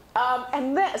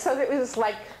 so it was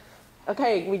like,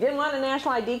 okay, we didn't want a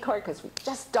national ID card because we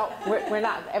just don't, we're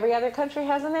not. Every other country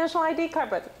has a national ID card,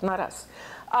 but not us.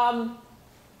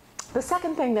 The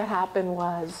second thing that happened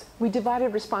was we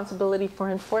divided responsibility for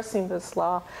enforcing this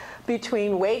law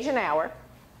between wage and hour.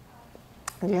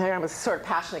 And I was sort of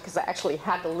passionate because I actually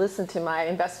had to listen to my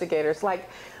investigators. Like,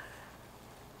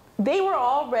 they were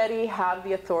already had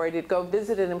the authority to go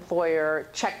visit an employer,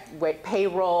 check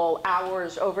payroll,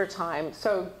 hours, overtime.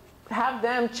 So have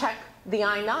them check the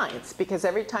I-9s, because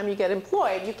every time you get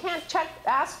employed, you can't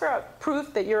ask for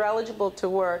proof that you're eligible to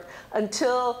work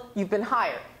until you've been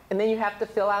hired. And then you have to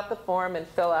fill out the form and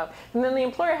and then the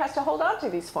employer has to hold on to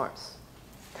these forms.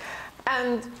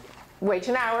 And Wage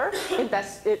and Hour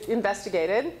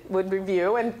investigated, would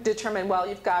review and determine, well,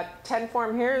 you've got 10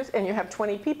 forms here and you have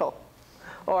 20 people.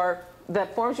 Or the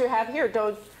forms you have here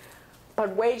don't,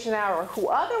 but Wage and Hour, who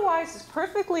otherwise is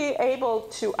perfectly able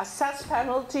to assess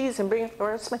penalties and bring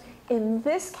enforcement, in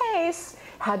this case,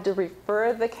 had to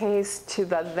refer the case to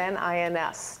the then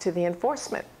INS, to the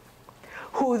enforcement,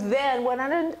 who then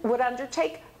would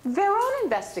undertake their own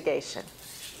investigation,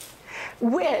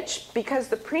 which, because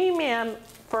the premium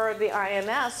for the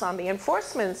INS on the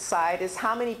enforcement side is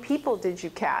how many people did you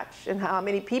catch and how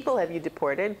many people have you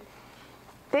deported,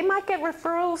 they might get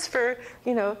referrals for,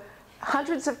 you know,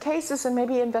 hundreds of cases and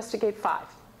maybe investigate 5.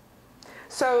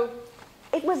 So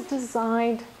it was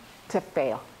designed to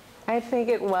fail. I think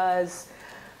it was,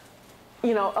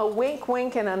 you know, a wink,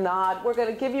 wink, and a nod. We're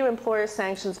going to give you employer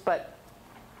sanctions, but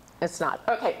it's not.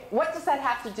 Okay, what does that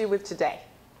have to do with today?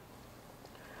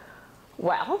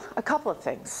 Well, a couple of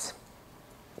things.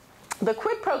 The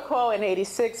quid pro quo in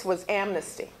 '86 was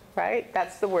amnesty, right?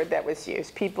 That's the word that was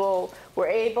used. People were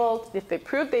able, if they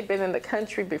proved they'd been in the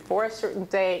country before a certain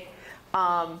date,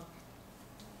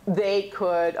 they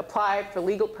could apply for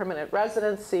legal permanent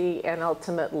residency and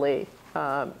ultimately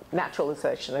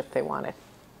naturalization if they wanted.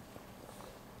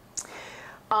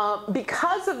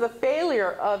 Because of the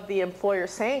failure of the employer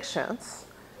sanctions,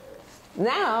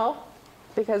 now,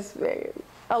 because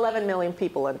 11 million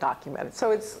people undocumented,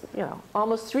 so it's, you know,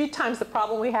 almost 3 times the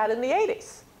problem we had in the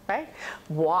 80s, right?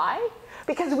 Why?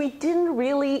 Because we didn't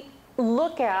really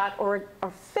look at or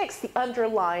fix the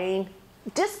underlying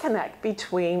disconnect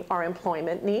between our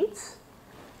employment needs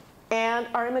and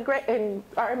our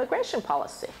immigration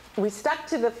policy. We stuck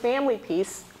to the family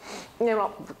piece, you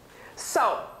know.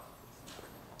 So,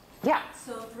 yeah.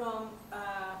 So from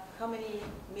how many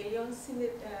millions in the?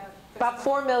 About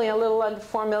 4 million, a little under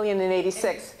 4 million in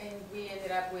 '86. And we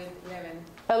ended up with 11.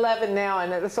 11 now,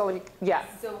 and it's only, yeah.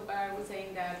 So are we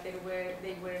saying that they were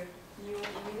new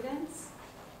immigrants?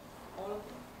 All of them?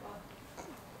 Wow.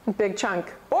 Big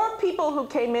chunk. Or people who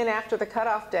came in after the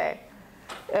cutoff day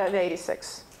in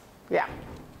 '86. Yeah.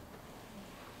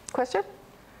 Question?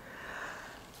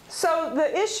 So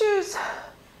the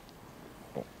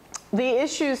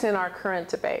issues in our current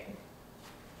debate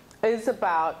is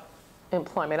about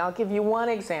employment. I'll give you one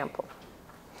example.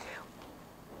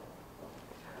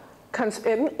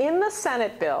 In the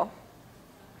Senate bill,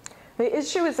 the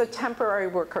issue is a temporary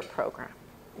worker program.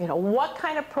 You know, what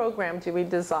kind of program do we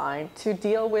design to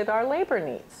deal with our labor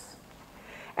needs?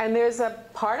 And there's a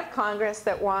part of Congress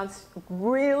that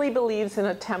really believes in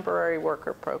a temporary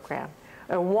worker program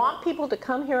and want people to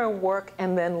come here and work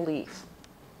and then leave.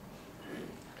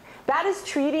 That is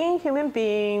treating human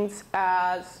beings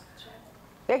as,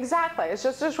 exactly, it's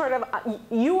just a sort of,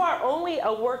 you are only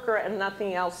a worker and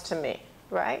nothing else to me,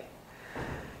 right?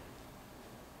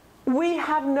 We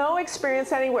have no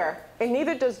experience anywhere, and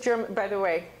neither does Germany, by the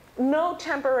way. No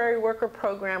temporary worker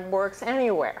program works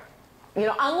anywhere. You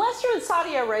know, unless you're in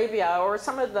Saudi Arabia or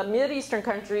some of the Mideastern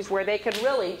countries where they can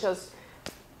really just,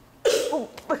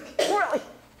 really,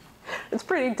 it's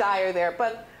pretty dire there.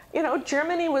 But, you know,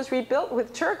 Germany was rebuilt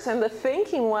with Turks, and the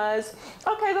thinking was,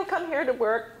 okay, they'll come here to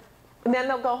work, and then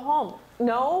they'll go home.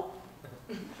 No.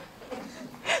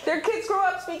 Their kids grow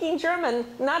up speaking German,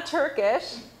 not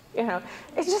Turkish. You know,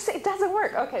 it doesn't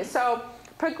work. Okay, so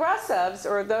progressives,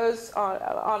 or those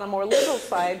on a more liberal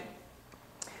side,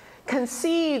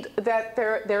 concede that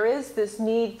there is this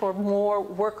need for more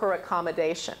worker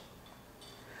accommodation,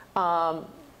 and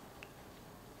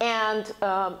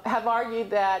have argued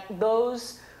that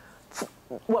those,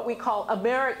 what we call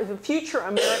future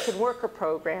American worker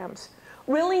programs,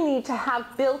 really need to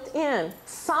have built in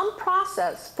some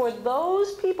process for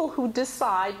those people who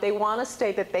decide they want to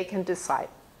stay, that they can decide,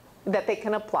 that they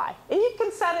can apply. And you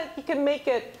can set it, you can make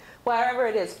it wherever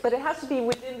it is, but it has to be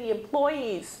within the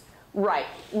employee's right,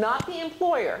 not the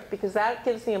employer, because that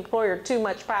gives the employer too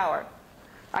much power.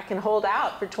 I can hold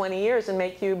out for 20 years and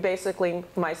make you basically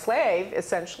my slave,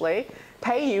 essentially,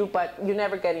 pay you, but you're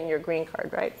never getting your green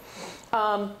card, right?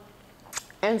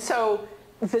 And so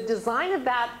the design of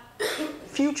that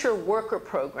future worker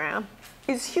program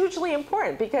is hugely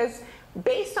important, because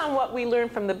based on what we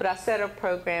learned from the Bracero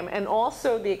program and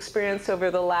also the experience over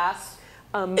the last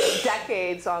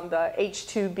decades on the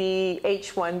H-2B,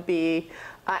 H-1B,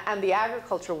 and the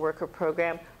agricultural worker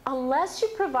program, unless you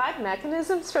provide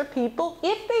mechanisms for people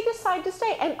if they decide to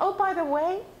stay. And oh, by the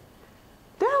way,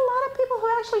 there are a lot of people who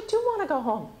actually do want to go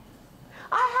home.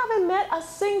 I haven't met a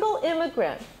single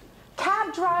immigrant,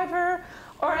 cab driver,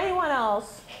 or anyone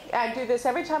else. I do this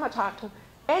every time I talk to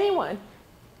anyone.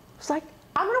 It's like,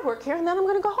 I'm going to work here and then I'm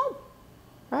going to go home,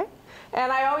 right?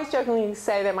 And I always jokingly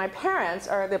say that my parents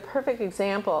are the perfect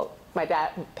example. My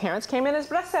parents came in as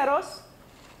braceros.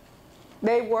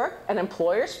 They worked, an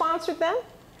employer sponsored them.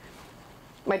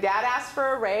 My dad asked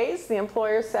for a raise. The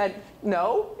employer said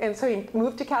no, and so he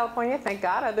moved to California, thank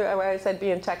God, otherwise I'd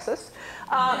be in Texas.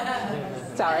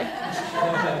 Sorry.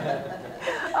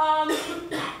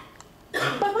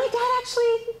 But my dad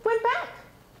actually went back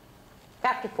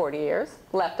after 40 years,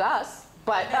 left us,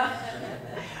 but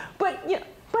you know,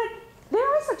 but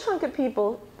there is a chunk of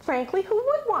people, frankly, who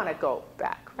would want to go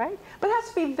back, right? But it has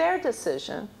to be their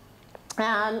decision,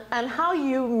 and how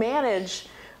you manage.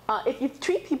 If you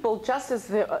treat people just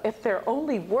as if they're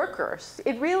only workers,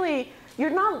 it really, you're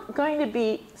not going to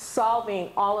be solving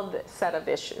all of the set of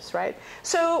issues, right?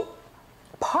 So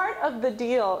part of the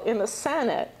deal in the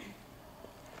Senate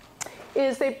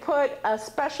is they put a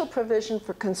special provision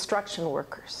for construction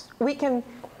workers.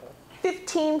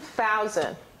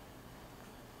 15,000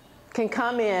 can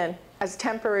come in as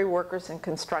temporary workers in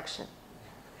construction.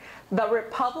 The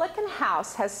Republican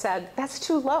House has said that's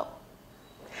too low.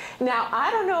 Now,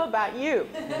 I don't know about you,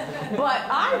 but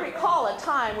I recall a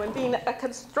time when being a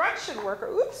construction worker,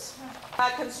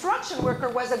 a construction worker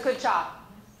was a good job,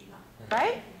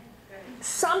 right?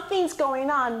 Something's going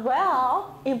on.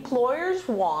 Well, employers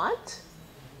want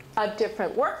a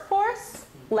different workforce,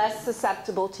 less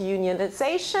susceptible to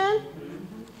unionization.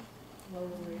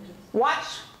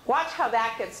 Watch how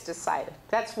that gets decided.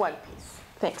 That's one piece.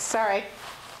 Thanks. Sorry,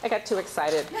 I got too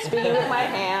excited speaking with my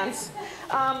hands.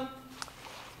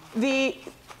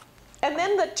 And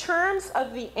then the terms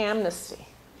of the amnesty,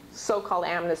 so-called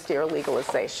amnesty or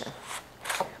legalization.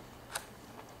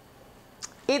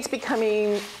 It's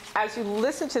becoming, as you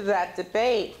listen to that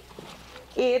debate,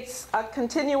 it's a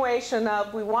continuation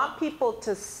of we want people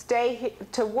to stay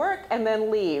to work and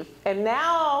then leave. And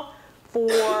now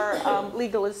for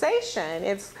legalization,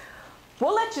 it's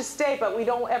we'll let you stay, but we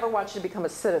don't ever want you to become a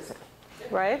citizen,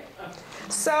 right?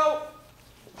 So,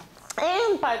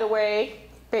 and by the way,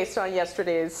 based on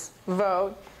yesterday's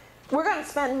vote, we're going to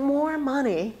spend more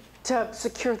money to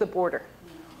secure the border.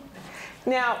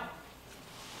 Now,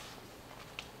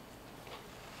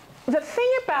 the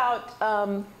thing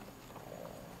about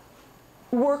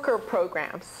worker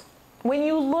programs, when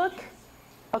you look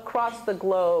across the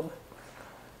globe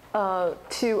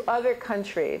to other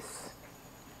countries,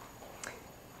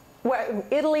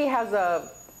 Italy has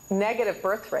a negative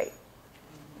birth rate,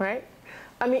 right?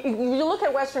 I mean, you look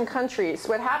at Western countries,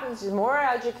 what happens is more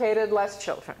educated, less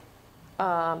children.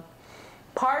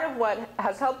 Part of what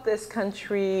has helped this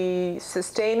country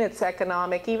sustain its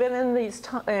economic, even in these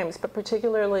times, but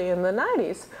particularly in the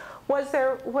 90s,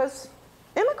 was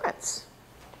immigrants.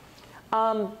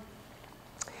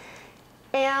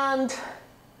 And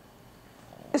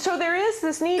so there is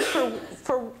this need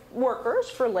for workers,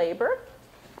 for labor.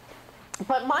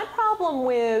 But my problem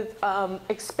with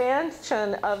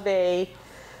expansion of a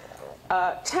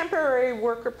temporary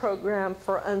worker program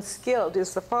for unskilled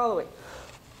is the following.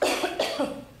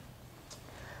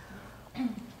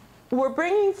 We're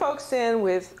bringing folks in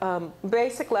with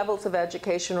basic levels of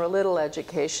education or little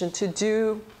education to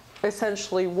do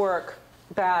essentially work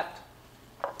that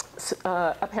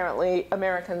apparently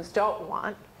Americans don't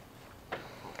want.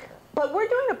 But we're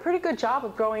doing a pretty good job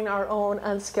of growing our own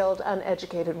unskilled,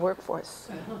 uneducated workforce.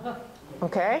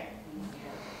 Okay?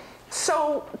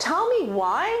 So tell me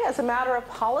why, as a matter of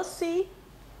policy,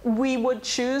 we would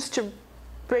choose to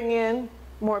bring in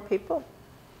more people.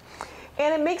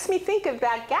 And it makes me think of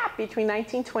that gap between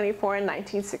 1924 and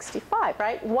 1965,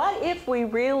 right? What if we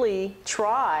really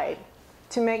tried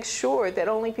to make sure that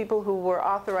only people who were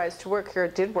authorized to work here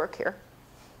did work here?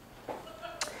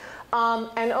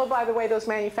 And oh, by the way, those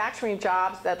manufacturing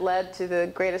jobs that led to the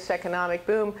greatest economic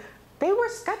boom, they were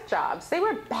scut jobs. They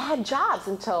were bad jobs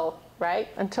until, right,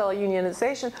 until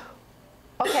unionization.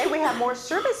 Okay, we have more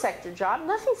service sector jobs.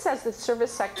 Nothing says that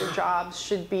service sector jobs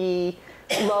should be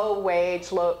low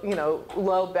wage,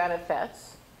 low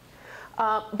benefits.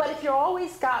 But if you've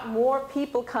always got more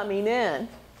people coming in,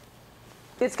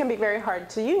 it's going to be very hard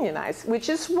to unionize, which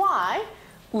is why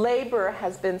labor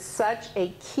has been such a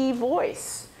key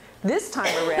voice this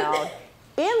time around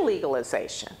in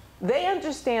legalization. They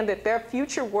understand that their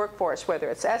future workforce, whether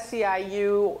it's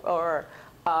SEIU or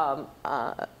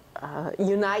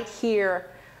Unite Here,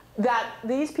 that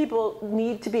these people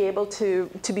need to be able to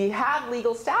have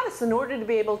legal status in order to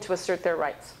be able to assert their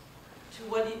rights. So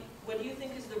what do you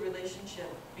think is the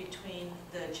relationship between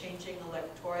the changing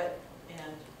electorate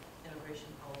and immigration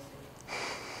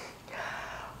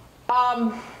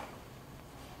policy?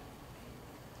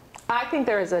 I think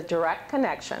there is a direct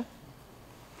connection.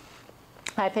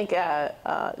 I think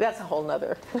that's a whole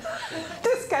nother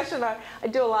discussion. I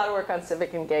do a lot of work on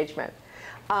civic engagement.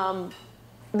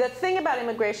 The thing about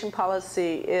immigration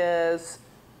policy is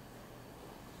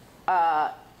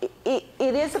it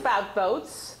is about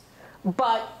votes,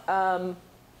 but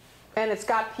and it's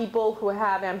got people who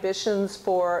have ambitions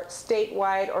for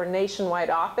statewide or nationwide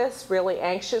office, really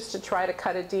anxious to try to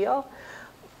cut a deal.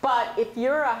 But if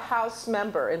you're a House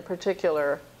member in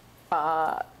particular,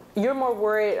 you're more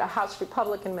worried, a House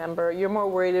Republican member, you're more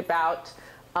worried about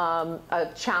a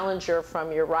challenger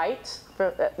from your right.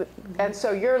 And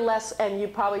so you're less, and you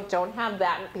probably don't have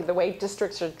that, the way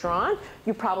districts are drawn,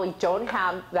 you probably don't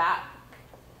have that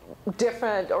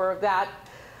different or that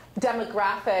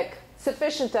demographic,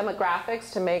 sufficient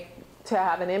demographics to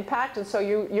have an impact, and so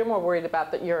you're more worried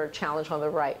about your challenge on the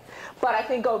right. But I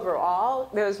think overall,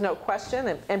 there's no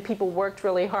question, and people worked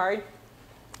really hard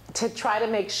to try to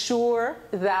make sure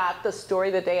that the story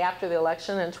the day after the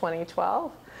election in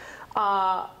 2012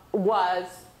 was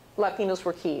Latinos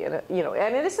were key. And, you know,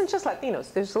 and it isn't just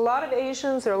Latinos. There's a lot of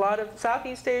Asians, there are a lot of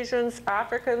Southeast Asians,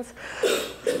 Africans,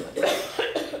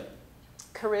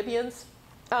 Caribbeans.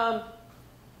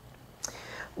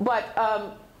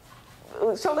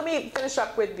 So let me finish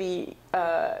up with the,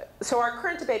 so our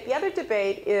current debate. The other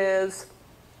debate is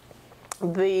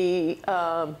the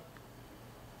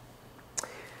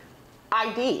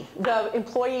ID, the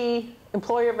employee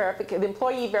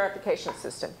verification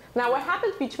system. Now, what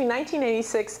happened between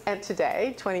 1986 and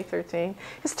today, 2013,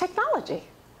 is technology.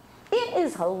 It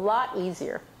is a lot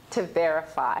easier to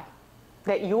verify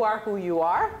that you are who you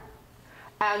are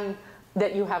and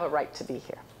that you have a right to be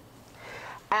here.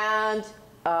 And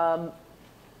a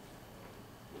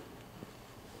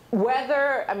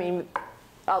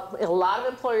lot of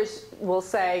employers will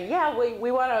say, yeah,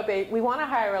 we want to obey, we want to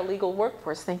hire a legal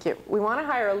workforce. Thank you. We want to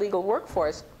hire a legal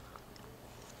workforce,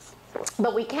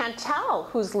 but we can't tell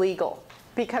who's legal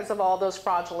because of all those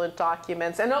fraudulent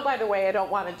documents. And oh, by the way, I don't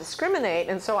want to discriminate,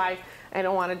 and so I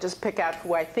don't want to just pick out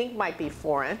who I think might be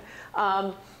foreign.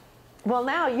 Well,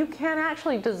 now you can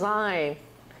actually design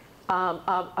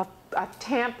a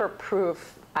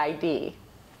tamper-proof ID,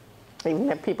 even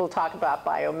if people talk about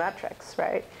biometrics,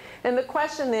 right? And the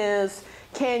question is,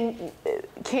 can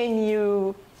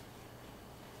you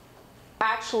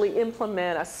actually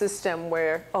implement a system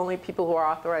where only people who are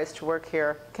authorized to work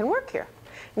here can work here?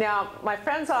 Now, my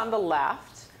friends on the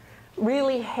left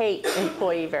really hate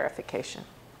employee verification,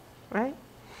 right?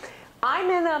 I'm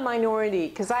in a minority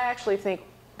because I actually think,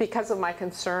 because of my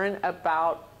concern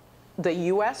about the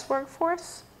U.S.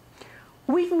 workforce,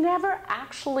 we've never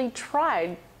actually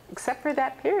tried, except for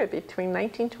that period between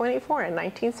 1924 and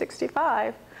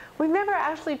 1965, we've never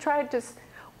actually tried to,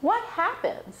 what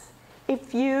happens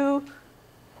if you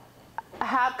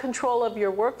have control of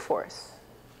your workforce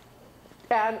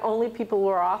and only people who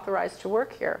are authorized to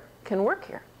work here can work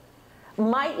here?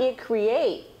 Might it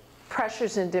create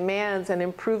pressures and demands and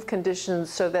improve conditions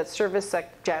so that service,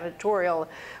 like janitorial,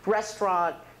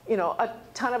 restaurant, you know, a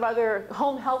ton of other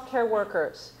home health care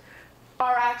workers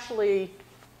are actually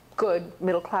good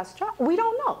middle-class jobs? We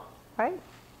don't know, right?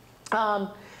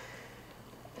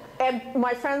 And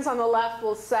my friends on the left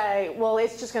will say, well,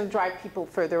 it's just going to drive people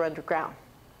further underground,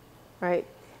 right?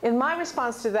 And my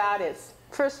response to that is,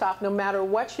 first off, no matter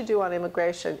what you do on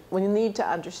immigration, we need to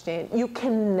understand you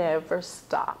can never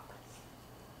stop,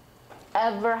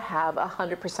 ever have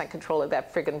 100% control of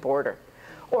that friggin' border.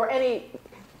 Or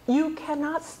you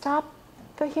cannot stop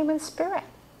the human spirit.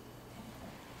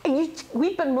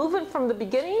 We've been moving from the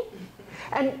beginning.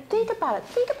 And think about it.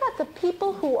 Think about the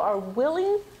people who are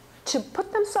willing to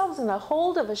put themselves in the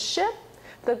hold of a ship,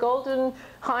 the Golden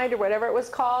Hind or whatever it was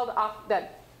called,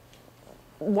 that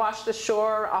washed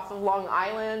ashore off of Long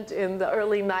Island in the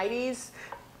early 90s,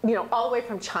 you know, all the way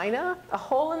from China, a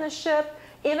hole in the ship,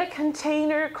 in a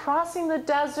container, crossing the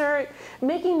desert,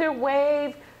 making their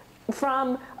way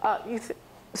from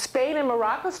Spain and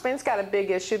Morocco. Spain's got a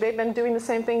big issue. They've been doing the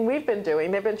same thing we've been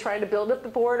doing. They've been trying to build up the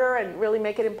border and really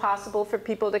make it impossible for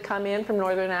people to come in from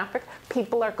Northern Africa.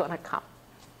 People are going to come,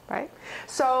 right?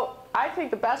 So I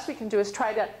think the best we can do is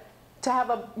try to have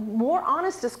a more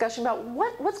honest discussion about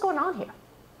what's going on here,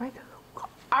 right?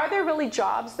 Are there really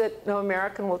jobs that no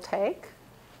American will take?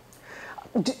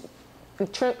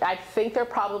 I think there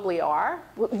probably are.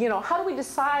 You know, how do we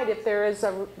decide if there is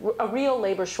a real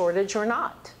labor shortage or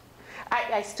not?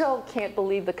 I still can't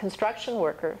believe the construction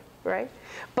worker, right?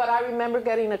 But I remember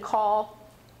getting a call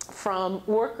from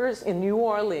workers in New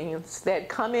Orleans that had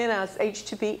come in as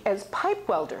H-2B as pipe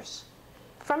welders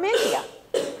from India.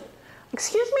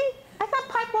 Excuse me? I thought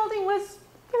pipe welding was,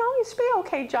 you know, used to be an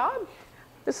okay job.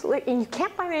 And you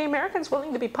can't find any Americans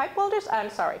willing to be pipe welders? I'm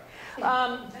sorry.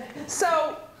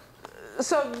 So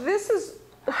this is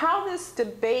how this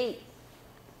debate,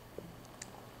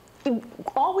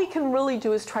 all we can really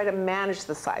do is try to manage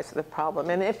the size of the problem.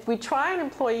 And if we try an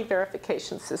employee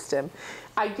verification system,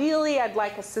 ideally I'd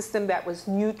like a system that was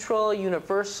neutral,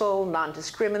 universal,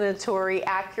 non-discriminatory,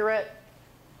 accurate.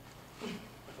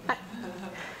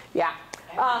 Yeah.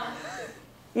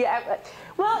 Yeah.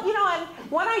 Well, you know, and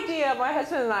one idea my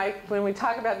husband and I, when we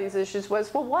talk about these issues,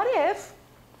 was, well, what if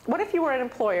you were an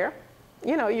employer?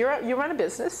 You know, you run a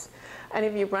business, and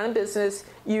if you run a business,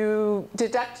 you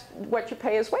deduct what you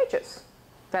pay as wages.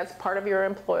 That's part of your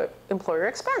employer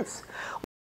expense.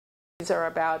 These are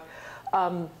about,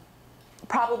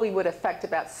 probably would affect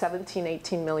about 17,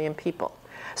 18 million people.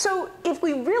 So if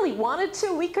we really wanted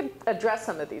to, we could address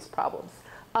some of these problems.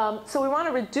 So we want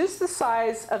to reduce the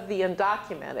size of the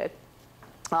undocumented,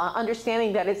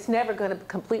 understanding that it's never going to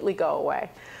completely go away.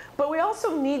 But we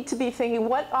also need to be thinking,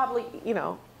 you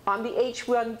know, on the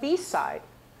H-1B side,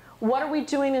 what are we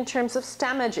doing in terms of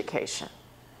STEM education?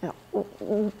 You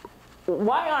know,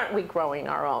 why aren't we growing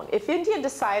our own? If India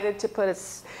decided to put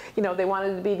us, you know, they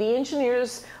wanted to be the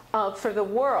engineers for the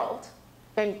world,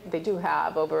 and they do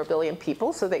have over 1 billion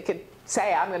people, so they could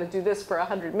say, I'm going to do this for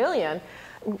 100 million.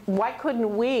 Why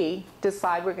couldn't we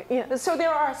decide we're, you know, so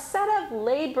there are a set of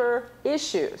labor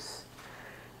issues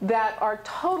that are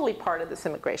totally part of this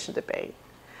immigration debate.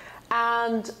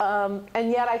 And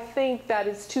yet I think that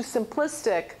it's too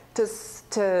simplistic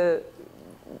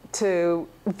to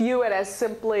view it as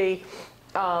simply,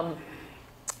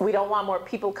 we don't want more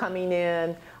people coming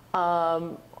in,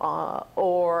 or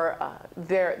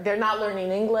they're not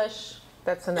learning English.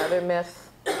 That's another myth.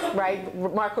 Right?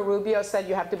 Marco Rubio said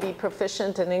you have to be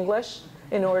proficient in English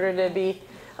in order to be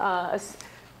a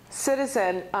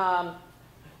citizen.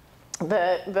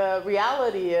 The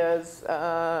reality is,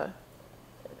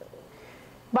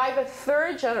 by the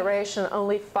third generation,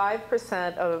 only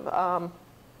 5%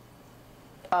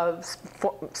 of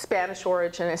Spanish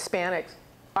origin Hispanics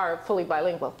are fully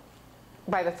bilingual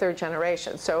by the third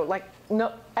generation. So, like,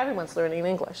 no, everyone's learning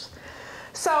English.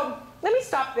 So let me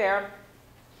stop there.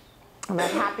 On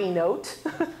that happy note.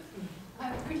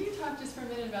 Could you talk just for a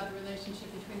minute about the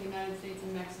relationship between the United States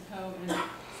and Mexico and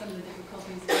some of the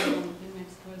difficulties going on in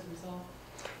Mexico as a result?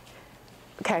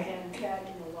 Okay. And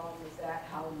tagging along with that,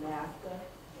 how NAFTA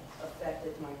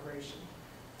affected migration?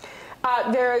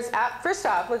 First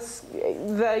off,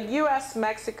 the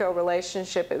U.S.-Mexico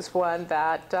relationship is one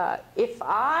that if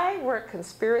I were a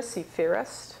conspiracy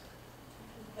theorist,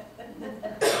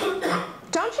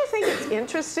 don't you think it's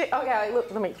interesting? Okay,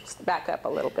 look, let me back up a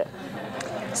little bit.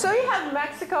 So you have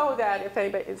Mexico that, if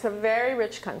anybody, it's a very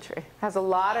rich country, has a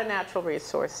lot of natural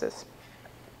resources.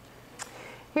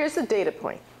 Here's a data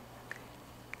point.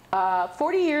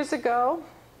 40 years ago,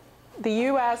 the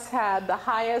U.S. had the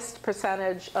highest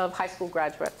percentage of high school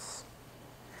graduates.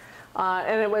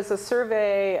 And it was a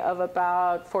survey of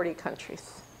about 40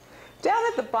 countries. Down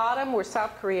at the bottom were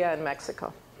South Korea and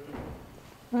Mexico.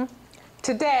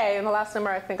 Today, and the last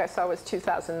number I think I saw was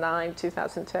 2009,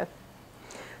 2010.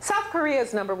 South Korea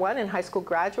is #1 in high school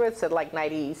graduates at like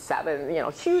 97, you know,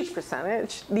 huge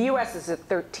percentage. The US is at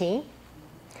 13.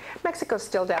 Mexico's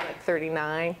still down at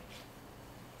 39.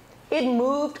 It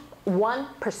moved 1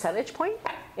 percentage point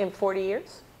in 40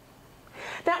 years.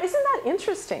 Now, isn't that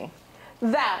interesting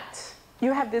that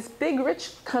you have this big,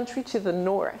 rich country to the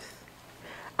north,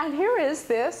 and here is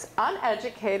this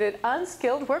uneducated,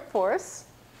 unskilled workforce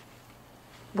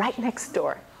right next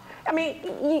door. I mean,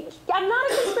 I'm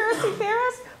not a conspiracy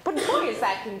theorist, but boy, is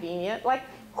that convenient. Like,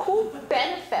 who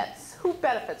benefits? Who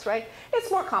benefits, right?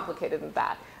 It's more complicated than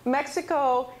that.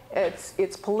 Mexico,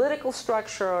 its political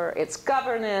structure, its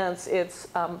governance, its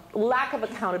lack of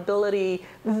accountability,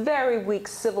 very weak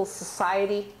civil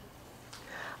society.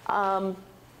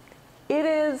 It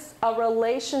is a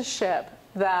relationship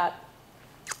that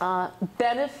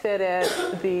benefited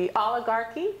the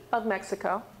oligarchy of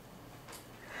Mexico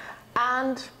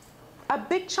and a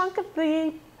big chunk of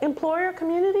the employer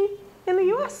community in the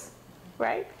US,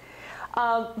 right?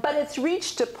 But it's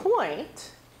reached a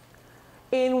point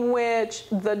in which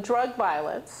the drug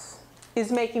violence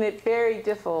is making it very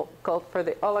difficult for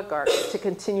the oligarchs to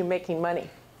continue making money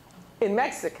in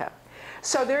Mexico.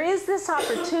 So there is this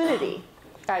opportunity,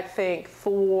 I think,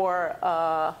 for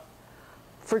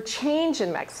change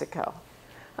in Mexico,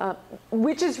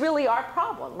 which is really our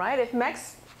problem, right? If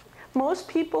most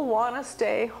people want to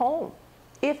stay home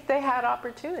if they had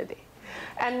opportunity.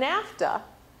 And NAFTA,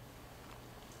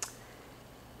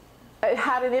 it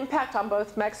had an impact on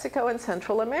both Mexico and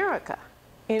Central America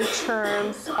in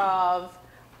terms of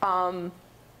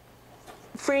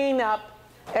freeing up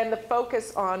and the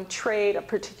focus on trade,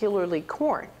 particularly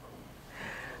corn.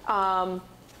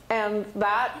 And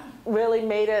that really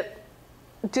made it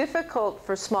difficult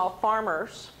for small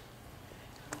farmers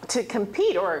to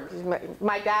compete. Or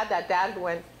my dad, that dad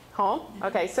went home.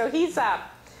 Okay, so he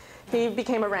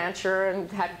became a rancher and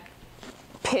had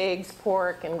pigs,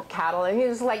 pork, and cattle. And he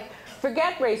was like,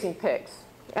 forget raising pigs.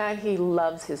 And he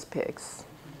loves his pigs.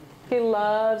 He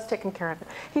loves taking care of them.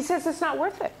 He says it's not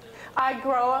worth it. I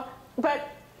grow, but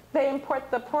they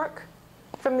import the pork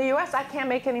from the U.S. I can't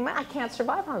make any money. I can't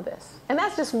survive on this. And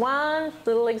that's just one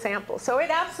little example. So it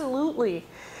absolutely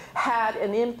had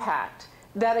an impact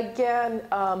that, again,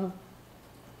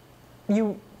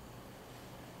 you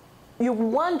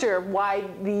wonder why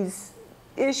these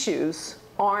issues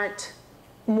aren't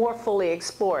more fully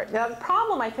explored. Now, the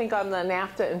problem, I think, on the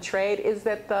NAFTA and trade is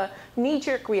that the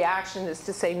knee-jerk reaction is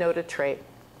to say no to trade,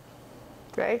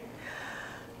 right?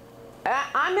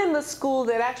 I'm in the school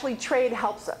that actually trade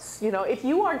helps us. You know, if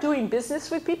you are doing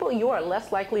business with people, you are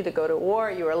less likely to go to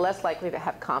war, you are less likely to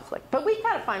have conflict. But we've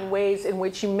got to find ways in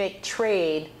which you make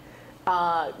trade,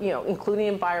 you know, including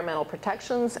environmental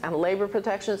protections and labor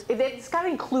protections. It's got to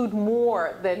include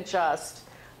more than just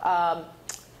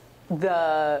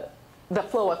the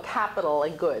flow of capital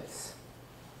and goods.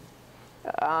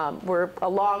 We're a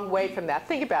long way from that.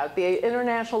 Think about it. The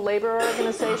International Labor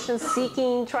Organization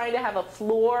trying to have a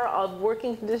floor of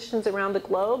working conditions around the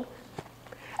globe.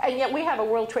 And yet we have a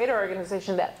World Trade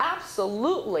Organization that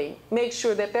absolutely makes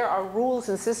sure that there are rules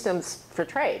and systems for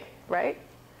trade, right?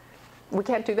 We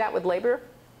can't do that with labor.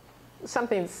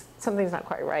 Something's not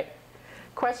quite right.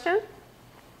 Question?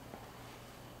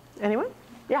 Anyone?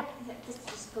 Yeah.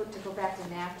 Just to go back to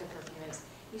NAFTA for a few minutes.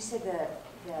 You said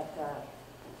that the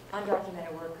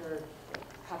undocumented worker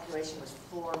population was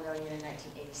 4 million in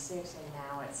 1986, and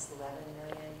now it's 11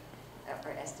 million,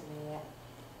 or estimated.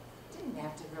 Didn't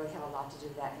NAFTA really have a lot to do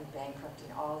with that in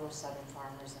bankrupting all those southern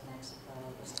farmers in Mexico?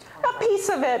 A piece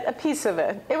of it, a piece of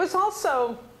it. It was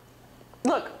also,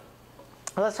 look,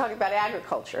 let's talk about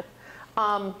agriculture.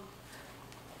 Yeah,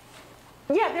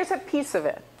 there's a piece of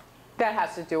it that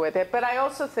has to do with it, but I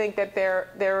also think that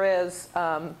there is,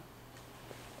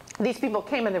 these people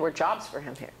came and there were jobs for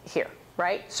him here,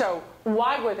 right? So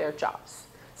why were there jobs?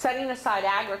 Setting aside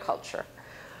agriculture,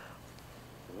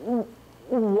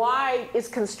 why is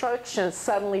construction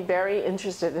suddenly very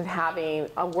interested in having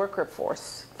a worker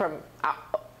force from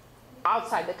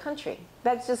outside the country?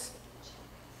 That's just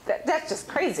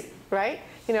crazy, right?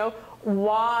 You know,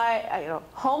 why, you know,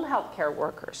 home health care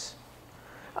workers.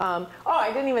 Oh,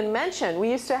 I didn't even mention,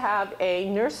 we used to have a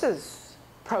nurses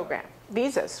program,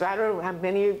 visas. I don't know how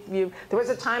many of you, there was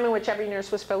a time in which every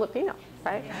nurse was Filipino,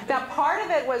 right? Now, part of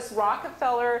it was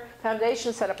Rockefeller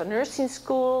Foundation set up a nursing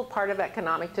school, part of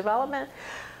economic development.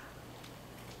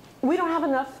 We don't have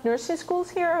enough nursing schools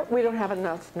here. We don't have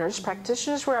enough nurse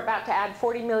practitioners. We're about to add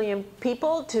 40 million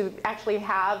people to actually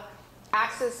have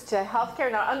access to health care.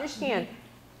 Now, understand,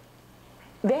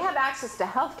 they have access to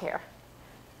health care,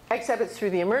 except it's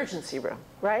through the emergency room,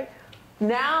 right?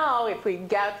 Now, if we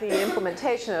get the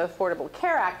implementation of the Affordable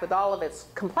Care Act with all of its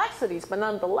complexities, but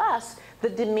nonetheless, the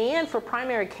demand for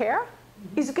primary care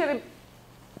is going to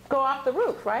go off the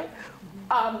roof, right?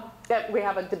 That we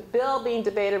have a bill being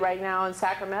debated right now in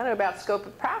Sacramento about scope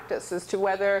of practice as to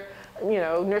whether, you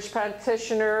know, nurse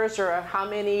practitioners or how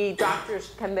many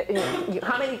doctors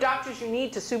how many doctors you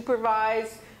need to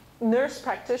supervise nurse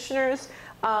practitioners.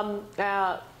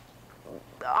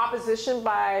 Opposition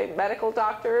by medical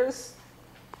doctors.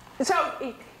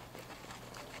 So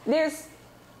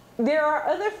there are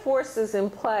other forces in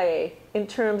play in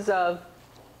terms of,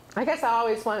 I guess I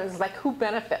always want is like who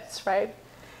benefits, right?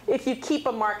 If you keep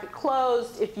a market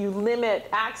closed, if you limit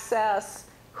access,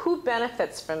 who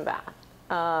benefits from that?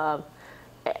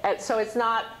 And so it's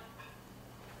not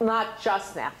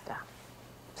just NAFTA.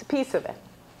 It's a piece of it.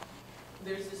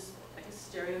 There's this, I guess,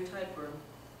 stereotype or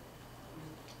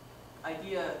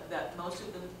idea that most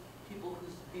of the people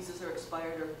whose visas are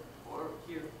expired or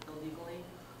here illegally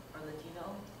are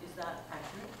Latino. Is that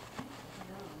accurate?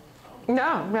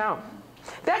 No, no.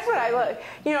 That's what I look.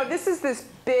 You know, this is this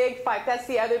big fight. That's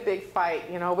the other big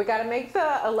fight. You know, we got to make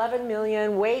the 11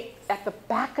 million wait at the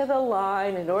back of the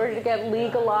line in order to get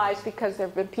legalized because there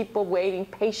have been people waiting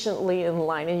patiently in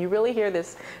line. And you really hear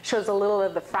this shows a little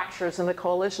of the fractures in the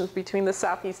coalitions between the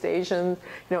Southeast Asian, you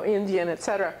know, Indian, et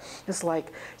cetera. It's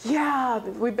like, yeah,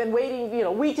 we've been waiting. You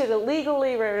know, we did it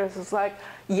legally. It's like,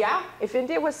 yeah, if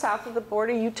India was south of the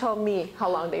border, you tell me how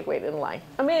long they'd wait in line.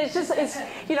 I mean, it's just, it's,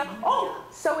 you know, oh,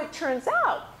 so it turns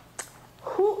out,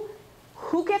 who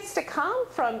gets to come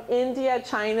from India,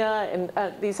 China, and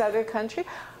these other countries?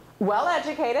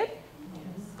 well-educated,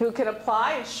 who can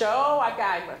apply and show,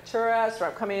 I'm a tourist, or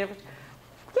I'm coming in.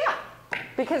 Yeah,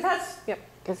 because that's,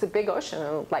 it's a big ocean,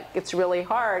 and like it's really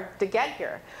hard to get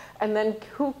here. And then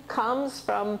who comes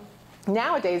from,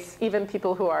 nowadays, even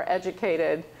people who are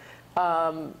educated,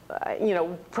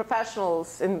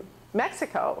 professionals in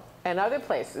Mexico and other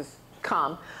places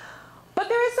come. But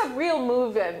there is a real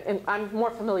move, and I'm more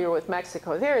familiar with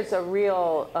Mexico, there is a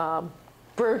real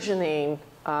burgeoning,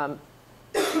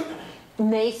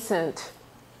 nascent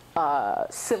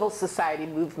civil society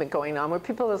movement going on where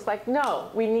people are like,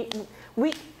 no,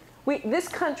 this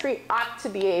country ought to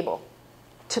be able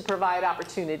to provide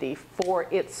opportunity for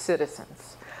its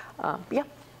citizens. Yeah.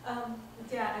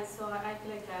 Yeah, I feel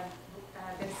like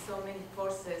there's so many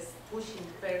forces pushing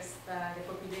first the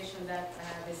population that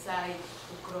decide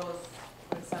to cross,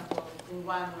 for example, in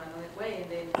one or another way,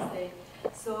 and then stay.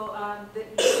 So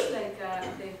looks like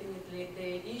definitely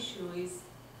the issue is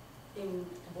in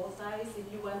both sides. If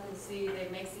you want to see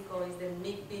that Mexico is the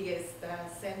biggest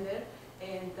sender,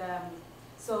 and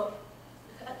so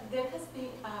there has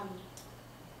been.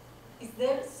 Is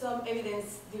there some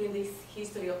evidence during this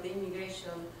history of the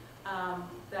immigration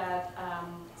that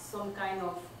some kind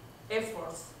of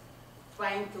efforts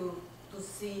trying to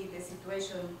see the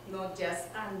situation not just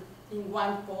in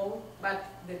one pole, but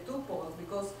the two poles?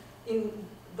 Because in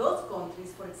those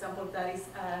countries, for example, that is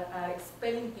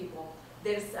expelling people,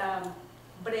 there's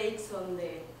breaks on the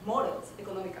models,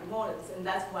 economic models, and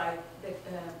that's why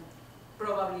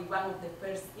probably one of the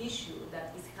first issues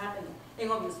that is happening,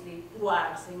 and obviously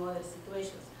wars and other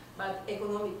situations, but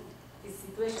economic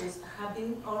situations have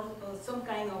been some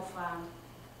kind of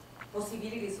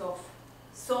possibilities of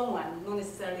someone, not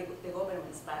necessarily the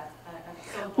governments, but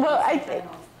some kind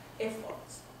of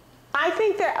efforts. I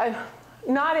think that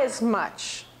not as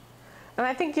much. And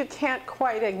I think you can't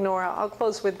quite ignore, I'll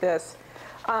close with this,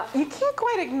 you can't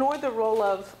quite ignore the role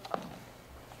of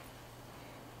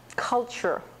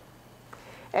culture.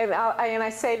 And I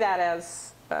say that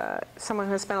as someone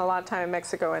who has spent a lot of time in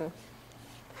Mexico. And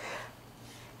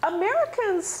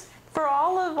Americans, for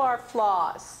all of our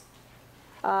flaws,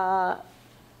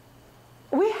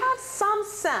 we have some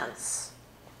sense,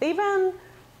 even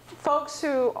folks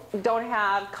who don't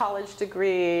have college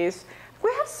degrees,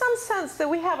 we have some sense that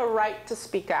we have a right to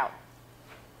speak out.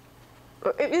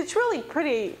 It's really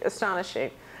pretty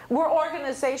astonishing. We're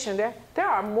organization. There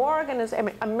are more organizations. I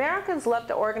mean, Americans love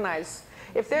to organize.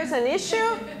 If there's an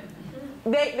issue,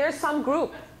 there's some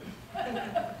group.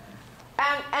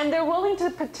 And they're willing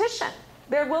to petition.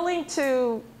 They're willing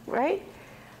to, right?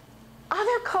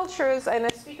 Other cultures, and I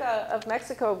speak of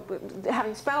Mexico,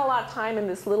 having spent a lot of time in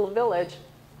this little village,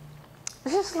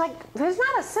 it's just like, there's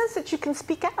not a sense that you can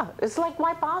speak out. It's like,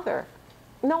 why bother?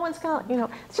 No one's gonna,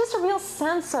 it's just a real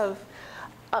sense of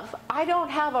I don't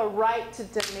have a right to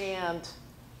demand.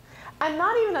 And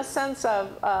not even a sense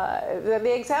of,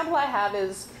 the example I have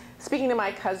is speaking to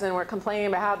my cousin, we're complaining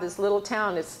about how this little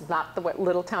town is not the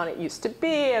little town it used to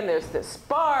be, and there's this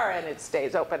bar, and it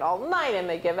stays open all night, and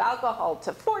they give alcohol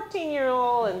to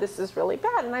 14-year-olds, and this is really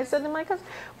bad. And I said to my cousin,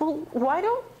 well, why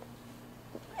don't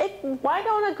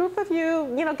a group of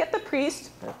you, get the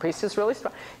priest is really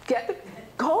strong,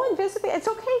 go and visit, it's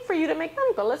okay for you to make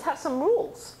money, but let's have some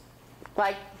rules.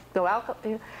 Like, no alcohol,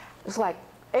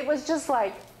 it was just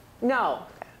like, no,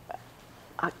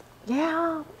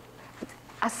 yeah,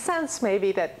 a sense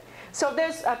maybe that, so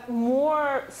there's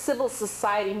more civil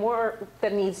society, more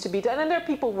that needs to be done, and there are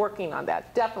people working on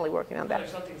that, definitely working on that.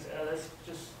 There's something, this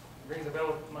just rings a bell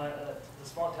with the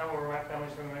small town where my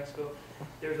family's from in Mexico.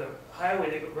 There's a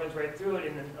highway that runs right through it,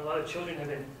 and then a lot of children have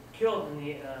been killed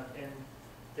in and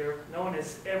no one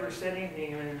has ever said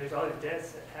anything, and there's all these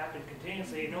deaths that happen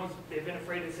continuously. They've been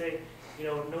afraid to say,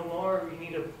 no more, you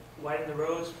need to widen the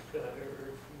roads, or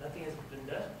nothing has been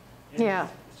done. And yeah,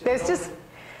 it's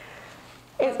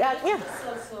yeah. It's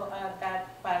also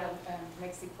that part of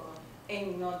Mexico,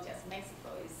 and not just Mexico,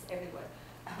 it's everywhere.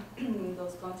 In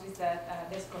those countries that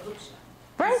there's corruption.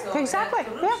 Right, so, exactly.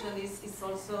 Corruption is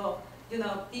also,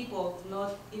 people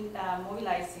not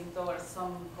mobilizing towards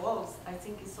some goals. I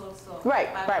think it's also right.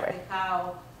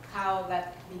 how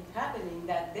that been happening,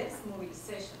 that there's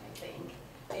mobilization, I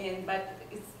think. But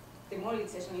the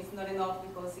mobilization is not enough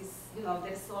because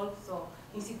there's also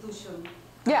institution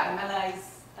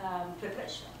analyze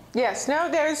repression. Yes, no,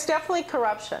 there's definitely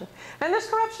corruption. And there's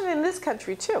corruption in this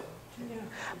country too. Yeah.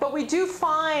 But we do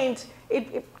find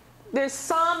there's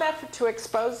some effort to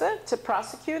expose it, to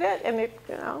prosecute it, and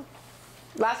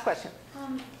Last question.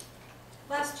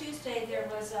 Last Tuesday there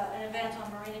was an event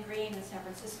on Marina Green in San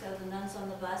Francisco. The Nuns on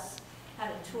the Bus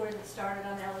had a tour that started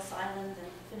on Ellis Island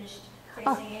and finished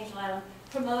facing Angel Island,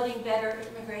 promoting better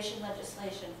immigration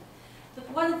legislation.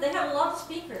 They had a lot of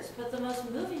speakers, but the most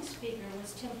moving speaker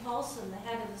was Tim Paulson, the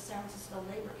head of the San Francisco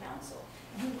Labor Council,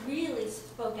 who really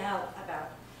spoke out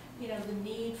about, the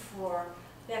need for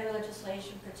better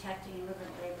legislation protecting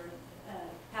immigrant labor,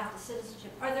 path to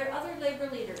citizenship. Are there other labor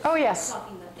leaders? Oh, yes.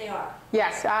 Talking that they are?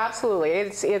 Yes, absolutely.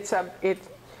 It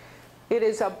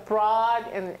is a broad,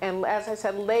 and as I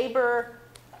said, labor,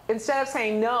 instead of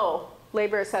saying no,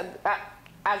 labor said,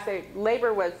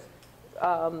 labor was,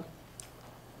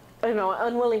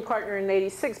 unwilling partner in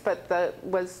 '86, but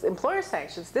was employer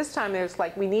sanctions. This time there's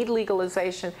like, we need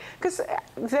legalization, because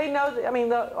they know, the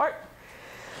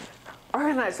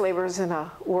organized labor is in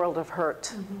a world of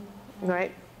hurt,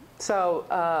 right? So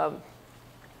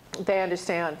they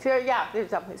understand. So, yeah, they're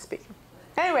definitely speaking.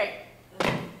 Anyway,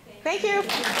 thank you.